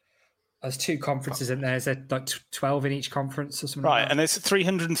 There's 2 conferences in there. Is there like 12 in each conference or something? Right, like that? and there's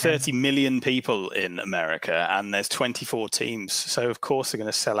 330 million people in America, and there's 24 teams. So of course they're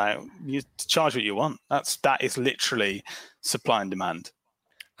going to sell out. You charge what you want. That is literally supply and demand.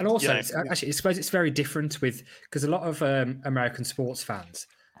 And also, I suppose it's very different because a lot of American sports fans,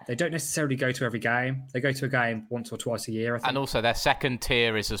 they don't necessarily go to every game. They go to a game once or twice a year, I think. And also, their second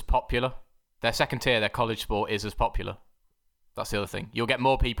tier is as popular. Their college sport is as popular. That's the other thing. You'll get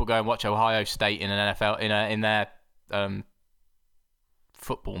more people go and watch Ohio State in an NFL in their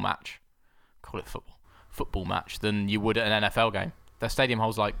football match. Call it football match than you would at an NFL game. Their stadium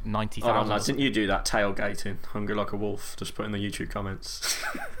holds like 90,000. Oh, no, didn't you do that tailgating? Hungry like a wolf. Just put in the YouTube comments.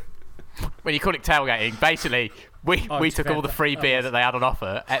 When you call it tailgating, basically we took all the free beer that they had on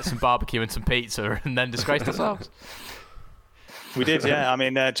offer, ate some barbecue and some pizza, and then disgraced ourselves. We did, yeah. I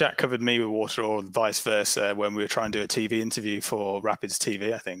mean, Jack covered me with water, or vice versa, when we were trying to do a TV interview for Rapids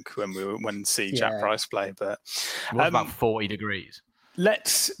TV. I think when we went to see Jack Price play, but it was about 40 degrees.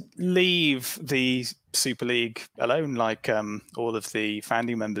 Let's leave the Super League alone, like all of the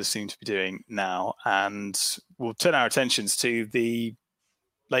founding members seem to be doing now, and we'll turn our attentions to the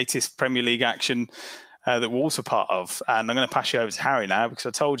latest Premier League action that we're also part of. And I'm going to pass you over to Harry now, because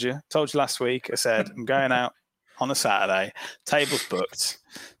I told you last week. I said I'm going out on a Saturday, tables booked,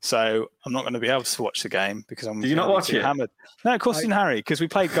 so I'm not going to be able to watch the game because I'm. Did you not watch it? Hammered. No, of course I didn't, Harry, because we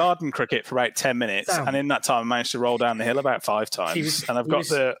played garden cricket for about 10 minutes, and in that time I managed to roll down the hill about 5 times, and I've got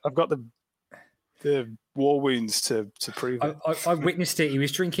the war wounds to prove it. I witnessed it. He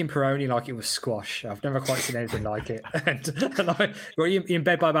was drinking Peroni like it was squash. I've never quite seen anything like it. And were you in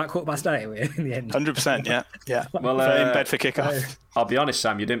bed by about 8:15 in the end? 100%, yeah. Well, in bed for kickoff. I'll be honest,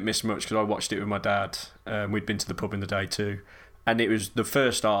 Sam, you didn't miss much because I watched it with my dad. We'd been to the pub in the day too. And it was the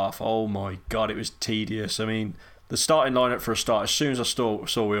first half. Oh my God, it was tedious. I mean, the starting lineup for a start, as soon as I saw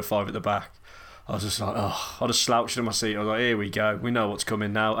we were 5 at the back, I was just like, I just slouched in my seat. I was like, here we go. We know what's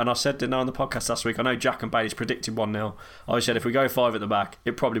coming now. And I said, didn't I, on the podcast last week, I know Jack and Bailey's predicted 1-0. I said, if we go 5 at the back,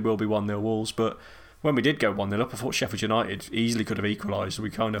 it probably will be 1-0 Wolves. But when we did go 1-0 up, I thought Sheffield United easily could have equalised. We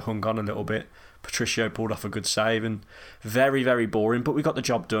kind of hung on a little bit. Patricio pulled off a good save, and very, very boring. But we got the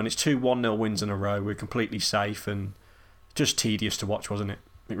job done. It's 2 1-0 wins in a row. We're completely safe, and just tedious to watch, wasn't it?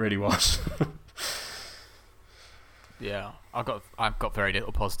 It really was. Yeah, I've got very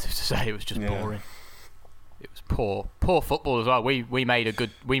little positive to say. It was just boring. It was poor football as well. We made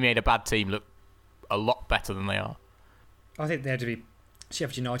a bad team look a lot better than they are. I think they had to be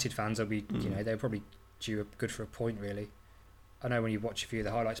Sheffield United fans. They'll be, they're probably due good for a point, really. I know when you watch a few of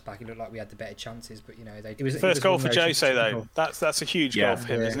the highlights back, it looked like we had the better chances, but it was first goal for Jose though. That's a huge goal for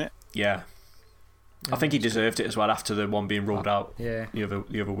him, isn't it? Yeah. I think he deserved it as well after the one being ruled out the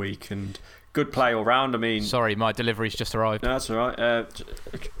other week, and good play all round. I mean, sorry, my delivery's just arrived. No, that's all right.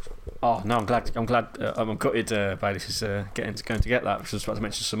 I'm glad. I'm gutted. Bailey's is going to get that, because I was about to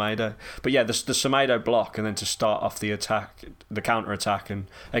mention Semedo. But yeah, the Semedo block, and then to start off the attack, the counter attack, and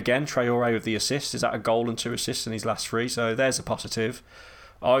again Traore with the assist. Is that a goal and 2 assists in his last 3? So there's a positive.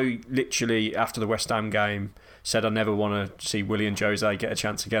 I literally, after the West Ham game, said I never want to see Willian Jose get a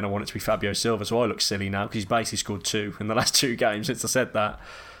chance again. I want it to be Fabio Silva. So I look silly now because he's basically scored 2 in the last 2 games since I said that.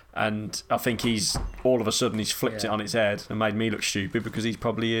 And I think he's all of a sudden flipped it on its head and made me look stupid, because he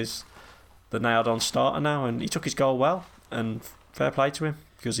probably is the nailed on starter now, and he took his goal well, and fair play to him,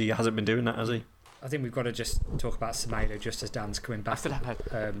 because he hasn't been doing that, has he? I think we've got to just talk about Semedo just as Dan's coming back.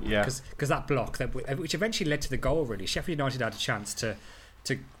 Because that block, which eventually led to the goal, really. Sheffield United had a chance to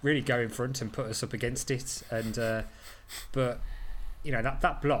really go in front and put us up against it, and but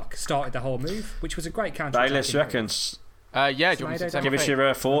that block started the whole move, which was a great counter. Bayless reckons. Do you want me to give us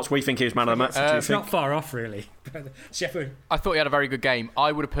your thoughts? We think he was man of the match. It's not far off, really. Sheffield. I thought he had a very good game.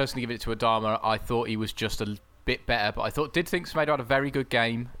 I would have personally given it to Adama. I thought he was just a bit better, but I did think Semedo had a very good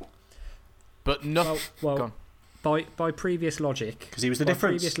game. But no. Well, by previous logic, because he was the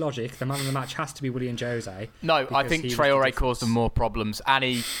difference. Previous logic, the man of the match has to be William Jose. No, I think Traore caused them more problems,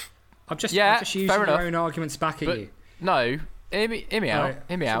 and I'm just using your own arguments back at you. No, hear me out.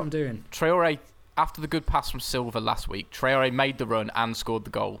 Hear me out. What I'm doing. Traore, after the good pass from Silva last week, Traore made the run and scored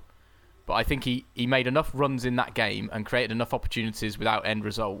the goal. But I think he made enough runs in that game and created enough opportunities without end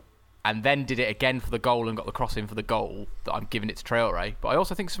result, and then did it again for the goal and got the cross in for the goal, that I'm giving it to Traore. But I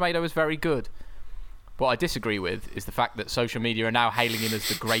also think Semedo is very good. What I disagree with is the fact that social media are now hailing him as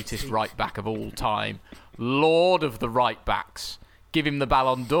the greatest right back of all time. Lord of the right backs. Give him the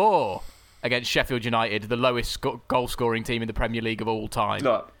Ballon d'Or against Sheffield United, the lowest goal-scoring team in the Premier League of all time.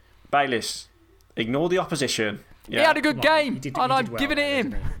 Look, Bayliss, ignore the opposition. Yeah. He had a good game, and I'm giving it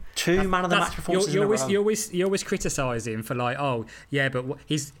him. 2 man of the match performances in a row. You always criticise him for but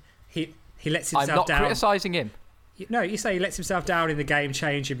he lets himself down. I'm not criticising him. No, you say he lets himself down in the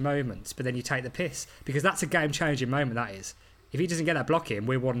game-changing moments, but then you take the piss because that's a game-changing moment. That is, if he doesn't get that block in,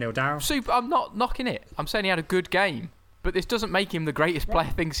 we're 1-0 down. I'm not knocking it. I'm saying he had a good game, but this doesn't make him the greatest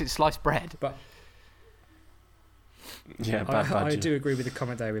player thing since sliced bread. But yeah, I do agree with the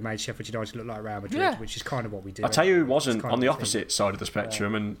comment there. We made Sheffield United look like Real Madrid, which is kind of what we do. I'll tell you who wasn't on the opposite side of the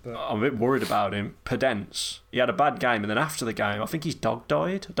spectrum, and I'm a bit worried about him. Podence. He had a bad game, and then after the game, I think his dog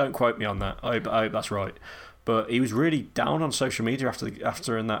died. Don't quote me on that. I hope that's right. But he was really down on social media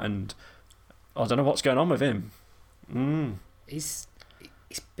after and that, and I don't know what's going on with him. He's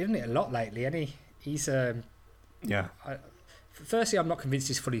been in it a lot lately, hasn't he? He's yeah. Firstly, I'm not convinced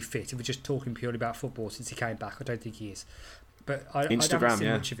he's fully fit. If we're just talking purely about football since he came back, I don't think he is. But I haven't seen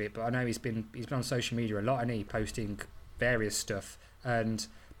much of it. But I know he's been on social media a lot, and he posting various stuff, and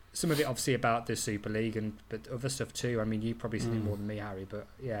some of it obviously about the Super League, but other stuff too. I mean, you've probably seen it more than me, Harry. But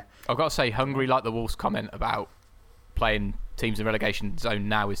yeah, I've got to say, hungry like the Wolves comment about playing teams in relegation zone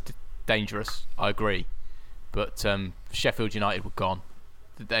now is dangerous. I agree, but Sheffield United were gone.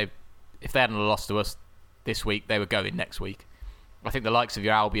 If they hadn't lost to us this week, they were going next week. I think the likes of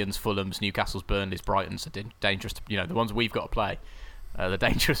your Albions, Fulhams, Newcastles, Burnleys, Brightons are dangerous. The ones we've got to play, the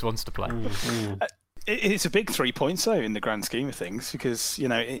dangerous ones to play. It's a big 3 points, though, in the grand scheme of things, because,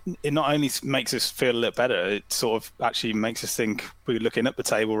 it not only makes us feel a little better, it sort of actually makes us think we're looking up the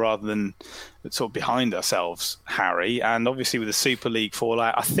table rather than sort of behind ourselves, Harry. And obviously with the Super League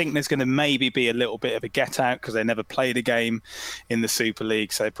fallout, I think there's going to maybe be a little bit of a get-out because they never played a game in the Super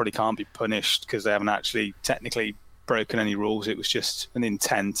League, so they probably can't be punished because they haven't actually technically broken any rules. It was just an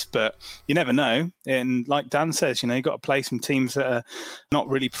intent, but you never know. And like Dan says, you've got to play some teams that are not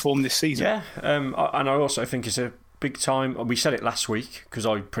really performed this season. Yeah, and I also think it's a big time. We said it last week because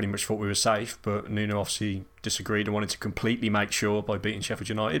I pretty much thought we were safe, but Nuno obviously disagreed and wanted to completely make sure by beating Sheffield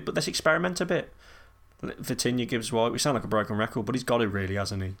United. But let's experiment a bit. Vitinha gives White. We sound like a broken record, but he's got it really,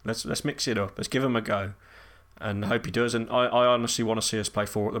 hasn't he? Let's mix it up. Let's give him a go. And I hope he does. And I honestly want to see us play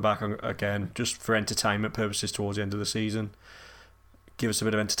 4 at the back again, just for entertainment purposes towards the end of the season. Give us a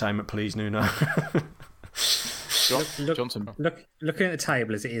bit of entertainment, please, Nuno. Looking at the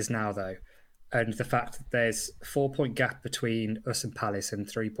table as it is now, though, and the fact that there's a 4-point gap between us and Palace and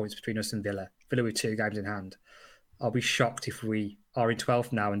 3 points between us and Villa with 2 games in hand, I'll be shocked if we are in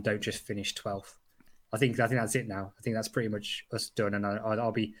 12th now and don't just finish 12th. I think that's it now. I think that's pretty much us done, and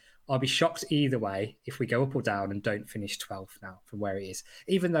I'll be shocked either way if we go up or down and don't finish 12th now from where it is.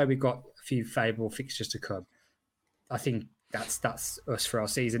 Even though we've got a few favourable fixtures to come, I think that's us for our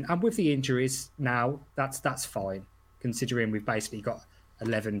season. And with the injuries now, that's fine, considering we've basically got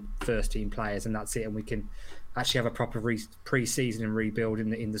 11 first-team players and that's it, and we can actually have a proper pre-season and rebuild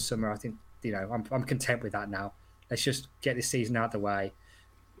in the summer. I think I'm content with that now. Let's just get this season out of the way.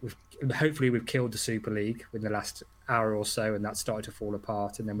 Hopefully we've killed the Super League in the last hour or so, and that's started to fall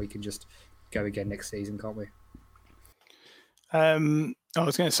apart, and then we can just go again next season, can't we? I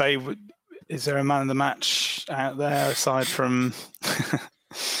was going to say, is there a man of the match out there aside from?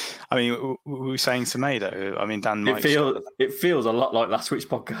 I mean, we were saying Semedo. I mean, Dan. It feels a lot like last week's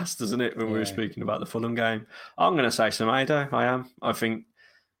podcast, doesn't it? When we were speaking about the Fulham game, I'm going to say Semedo. I am. I think.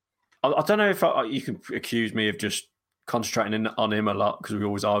 I don't know if you can accuse me of just concentrating on him a lot because we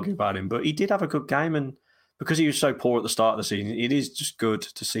always argue about him, but he did have a good game, and because he was so poor at the start of the season, it is just good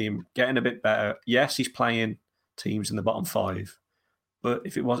to see him getting a bit better. Yes, he's playing teams in the bottom 5, but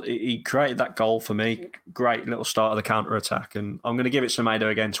he created that goal for me. Great little start of the counter attack, and I'm going to give it Semedo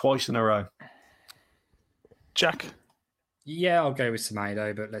again twice in a row. Jack? Yeah, I'll go with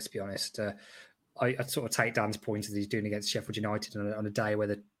Semedo, but let's be honest, I'd sort of take Dan's point that he's doing against Sheffield United on a day where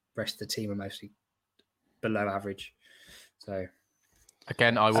the rest of the team are mostly below average. So,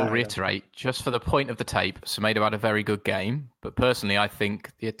 again, I will reiterate, just for the point of the tape, Semedo had a very good game. But personally, I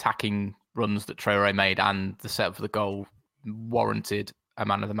think the attacking runs that Traore made and the setup for the goal warranted a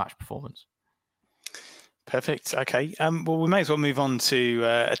man of the match performance. Perfect. Okay. Well, we may as well move on to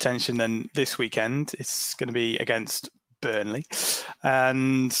attention then this weekend. It's going to be against Burnley.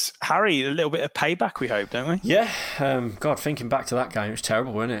 And Harry, a little bit of payback, we hope, don't we? Yeah. God, thinking back to that game, it was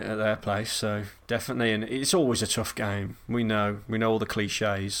terrible, wasn't it, at their place? So definitely, and it's always a tough game. We know all the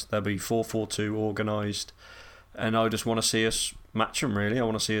cliches. They'll be 4-4-2 organised, and I just want to see us match them, really. I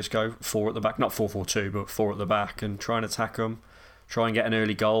want to see us go 4 at the back, not 4-4-2, but 4 at the back, and try and attack them. Try and get an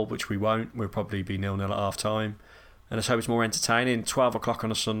early goal, which we won't. We'll probably be 0-0 at half time. And I just hope it's more entertaining. 12 o'clock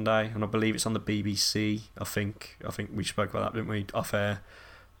on a Sunday, and I believe it's on the BBC. I think we spoke about that, didn't we, off air?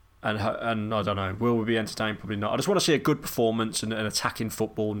 And I don't know, will we be entertained? Probably not. I just want to see a good performance and attacking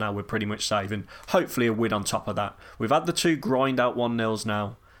football. Now we're pretty much safe, and hopefully a win on top of that. We've had the 2 grind out 1-0s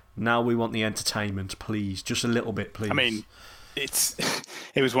now. Now we want the entertainment, please. Just a little bit, please. I mean,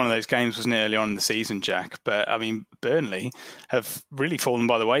 it was one of those games, wasn't it, early on in the season, Jack? But I mean, Burnley have really fallen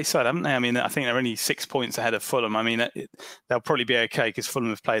by the wayside, haven't they? I mean, I think they're only 6 points ahead of Fulham. I mean, they'll probably be okay because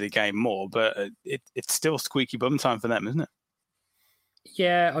Fulham have played the game more, but it's still squeaky bum time for them, isn't it?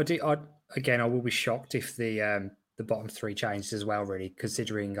 Yeah, I do. I will be shocked if the bottom 3 changes as well, really,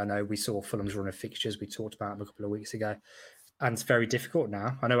 considering I know we saw Fulham's run of fixtures. We talked about them a couple of weeks ago. And it's very difficult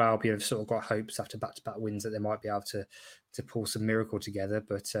now. I know Albion have sort of got hopes after back-to-back wins that they might be able to pull some miracle together.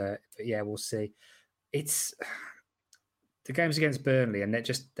 But yeah, we'll see. It's the games against Burnley, and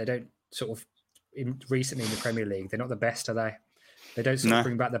they don't sort of recently in the Premier League. They're not the best, are they? They don't sort of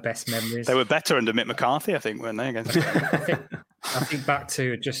bring back the best memories. They were better under Mick McCarthy, I think, weren't they? Against I think back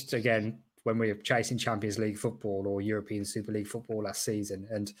to just again when we were chasing Champions League football or European Super League football last season,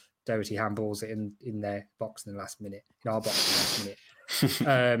 and Doherty handballs it in their box in the last minute, in our box in the last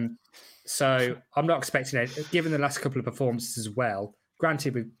minute. So I'm not expecting it, given the last couple of performances as well.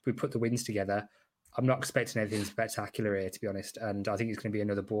 Granted, we put the wins together. I'm not expecting anything spectacular here, to be honest. And I think it's going to be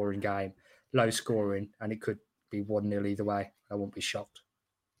another boring game, low scoring, and it could be 1-0 either way. I won't be shocked.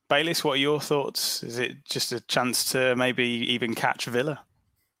 Bayliss, what are your thoughts? Is it just a chance to maybe even catch Villa?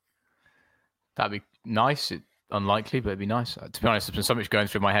 That'd be nice. Unlikely, but it'd be nice. To be honest, there's been so much going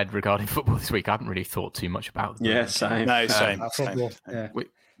through my head regarding football this week. I haven't really thought too much about it. Yeah, same. No, same. Yeah.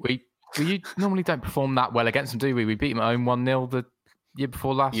 We normally don't perform that well against them, do we? We beat them at home 1-0 the year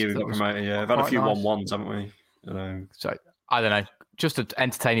before last. Yeah, we got promoted. Yeah, we've had a few 1-1s, haven't we? So I don't know. Just an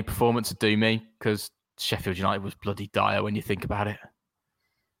entertaining performance to do me, because Sheffield United was bloody dire when you think about it.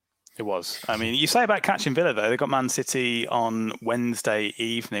 It was. I mean, you say about catching Villa, though. They got Man City on Wednesday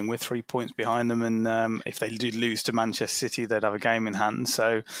evening. We're 3 points behind them. And if they do lose to Manchester City, they'd have a game in hand.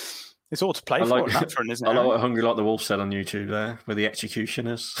 So it's all to play for on that front, isn't it? I like what Hungry Like the Wolf said on YouTube there, with the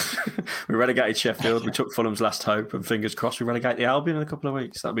executioners. We relegated Sheffield. We took Fulham's last hope. And fingers crossed, we relegate the Albion in a couple of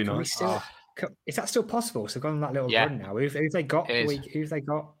weeks. That'd be nice. Is that still possible? So gone on that little run now. Who've they got the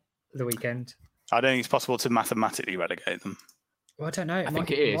weekend? I don't think it's possible to mathematically relegate them. Well, I don't know. I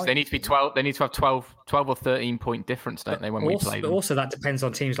think it is. They need to be 12. They need to have 12 or 13 point difference, don't they? When we play them. But also, that depends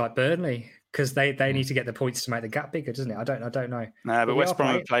on teams like Burnley, because they need to get the points to make the gap bigger, doesn't it? I don't know. No, but West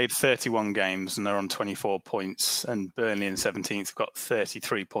Brom have played 31 games and they're on 24 points, and Burnley in 17th have got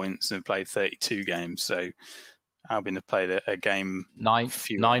 33 points and have played 32 games. So Albion have played a game 9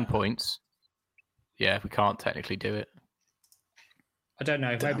 points. Yeah, we can't technically do it. I don't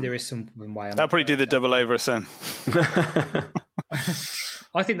know. Maybe there is some way. They'll probably do the double over us then.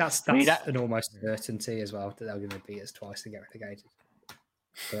 I think that's an almost certainty as well, that they're going to beat us twice to get relegated.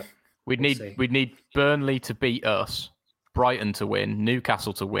 But we'd need Burnley to beat us, Brighton to win,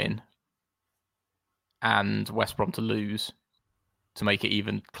 Newcastle to win, and West Brom to lose to make it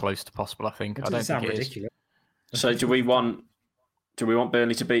even close to possible. I think. I don't think it ridiculous. Is. So do we want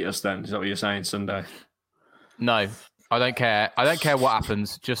Burnley to beat us then? Is that what you're saying, Sunday? No, I don't care. I don't care what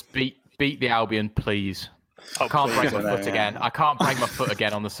happens. Just beat the Albion, please. I can't break my foot again. I can't break my foot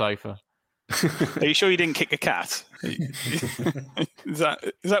again on the sofa. Are you sure you didn't kick a cat? Is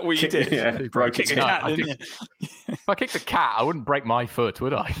that what you did? Yeah, broke kick a cat, didn't you? If I kicked a cat, I wouldn't break my foot,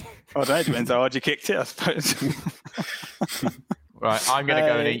 would I? Oh, that depends how hard you kicked it, I suppose. Right, I'm gonna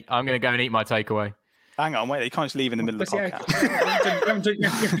go and eat. I'm gonna go and eat my takeaway. Hang on, wait! You can't just leave in the middle of the podcast. You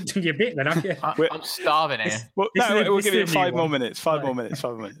haven't done your bit then, have you? I'm starving here. We'll give you 5 more minutes. 5 more minutes.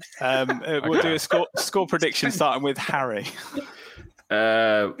 5 more minutes. We'll do a score prediction starting with Harry.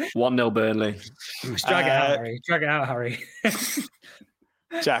 1-0 Burnley. Drag it out, Harry.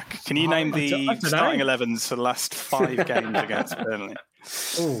 Jack, can you name the starting 11s for the last 5 games against Burnley?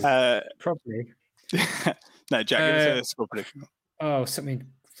 Probably. No, Jack, give us a score prediction. Oh, something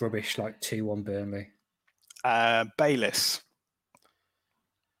rubbish like 2-1 Burnley. Bayliss.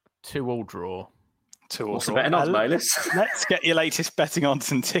 2-2 draw. What's the betting odds, Bayless? Let's get your latest betting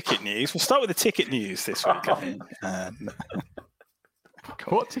odds and ticket news. We'll start with the ticket news this week.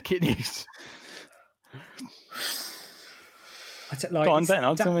 What ticket news? Like, go on, Ben.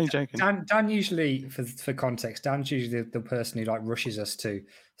 I'm only joking. Dan usually, for context, Dan's usually the person who rushes us to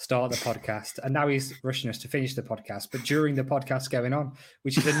start the podcast, and now he's rushing us to finish the podcast. But during the podcast going on,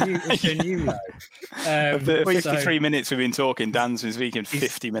 which is a new low. Of the 53 minutes we've been talking, Dan's been speaking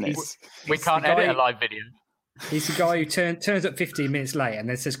 50 minutes. We can't edit a live video. He's the guy who turns up 15 minutes late and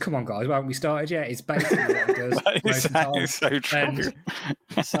then says, "Come on, guys, why haven't we started yet?" It's basically what he does. It's so true.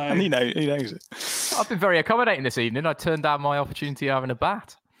 And he knows it. I've been very accommodating this evening. I turned down my opportunity of having a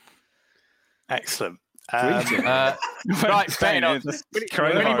bat. Excellent. Right, betting odds.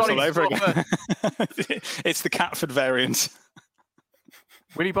 Coronavirus all over again. It's the Catford variant.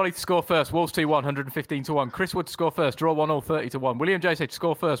 Willie Bolly to score first. Wolves 2-1, 115 to 1. Chris Wood to score first. Draw 1-0, 30 to 1. William Jose to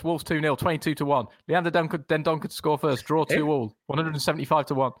score first. Wolves 2-0, 22 to 1. Leander Dendoncker to score first. Draw 2-all, 175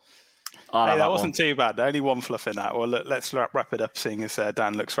 to 1. Hey, that wasn't too bad. Only one fluff in that. Well, let's wrap it up, seeing as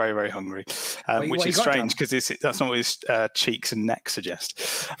Dan looks very, very hungry, which is strange because that's not what his cheeks and neck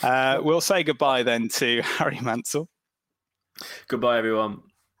suggest. We'll say goodbye then to Harry Mansell. Goodbye, everyone.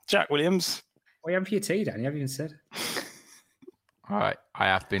 Jack Williams. What are you having for your tea, Dan? You haven't even said. All right, I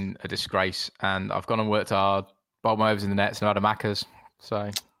have been a disgrace, and I've gone and worked hard, bowled my overs in the nets, and had a Macca's.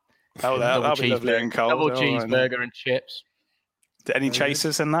 So, that'll be lovely and cold. Double cheeseburger and chips. Any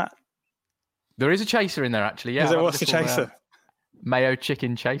chasers in that? There is a chaser in there, actually. Yeah. What's the chaser? Mayo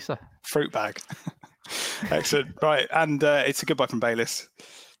chicken chaser. Fruit bag. Excellent. Right, and it's a goodbye from Bayliss.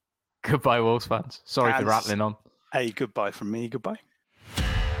 Goodbye, Wolves fans. Sorry for rattling on. Hey, goodbye from me. Goodbye.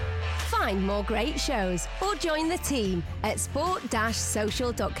 Find more great shows or join the team at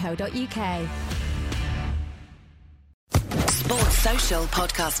sport-social.co.uk. Sports Social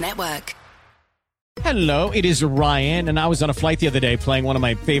Podcast Network. Hello, it is Ryan, and I was on a flight the other day playing one of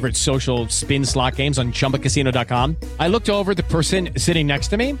my favorite social spin slot games on ChumbaCasino.com. I looked over at the person sitting next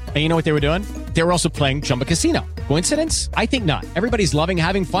to me, and you know what they were doing? They were also playing Chumba Casino. Coincidence? I think not. Everybody's loving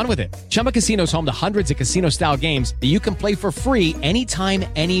having fun with it. Chumba Casino is home to hundreds of casino-style games that you can play for free anytime,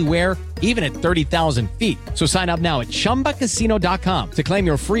 anywhere, even at 30,000 feet. So sign up now at ChumbaCasino.com to claim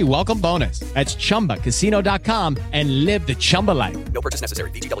your free welcome bonus. That's ChumbaCasino.com and live the Chumba life. No purchase necessary.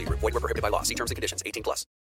 VGW. Void where prohibited by law. See terms and conditions. 18+.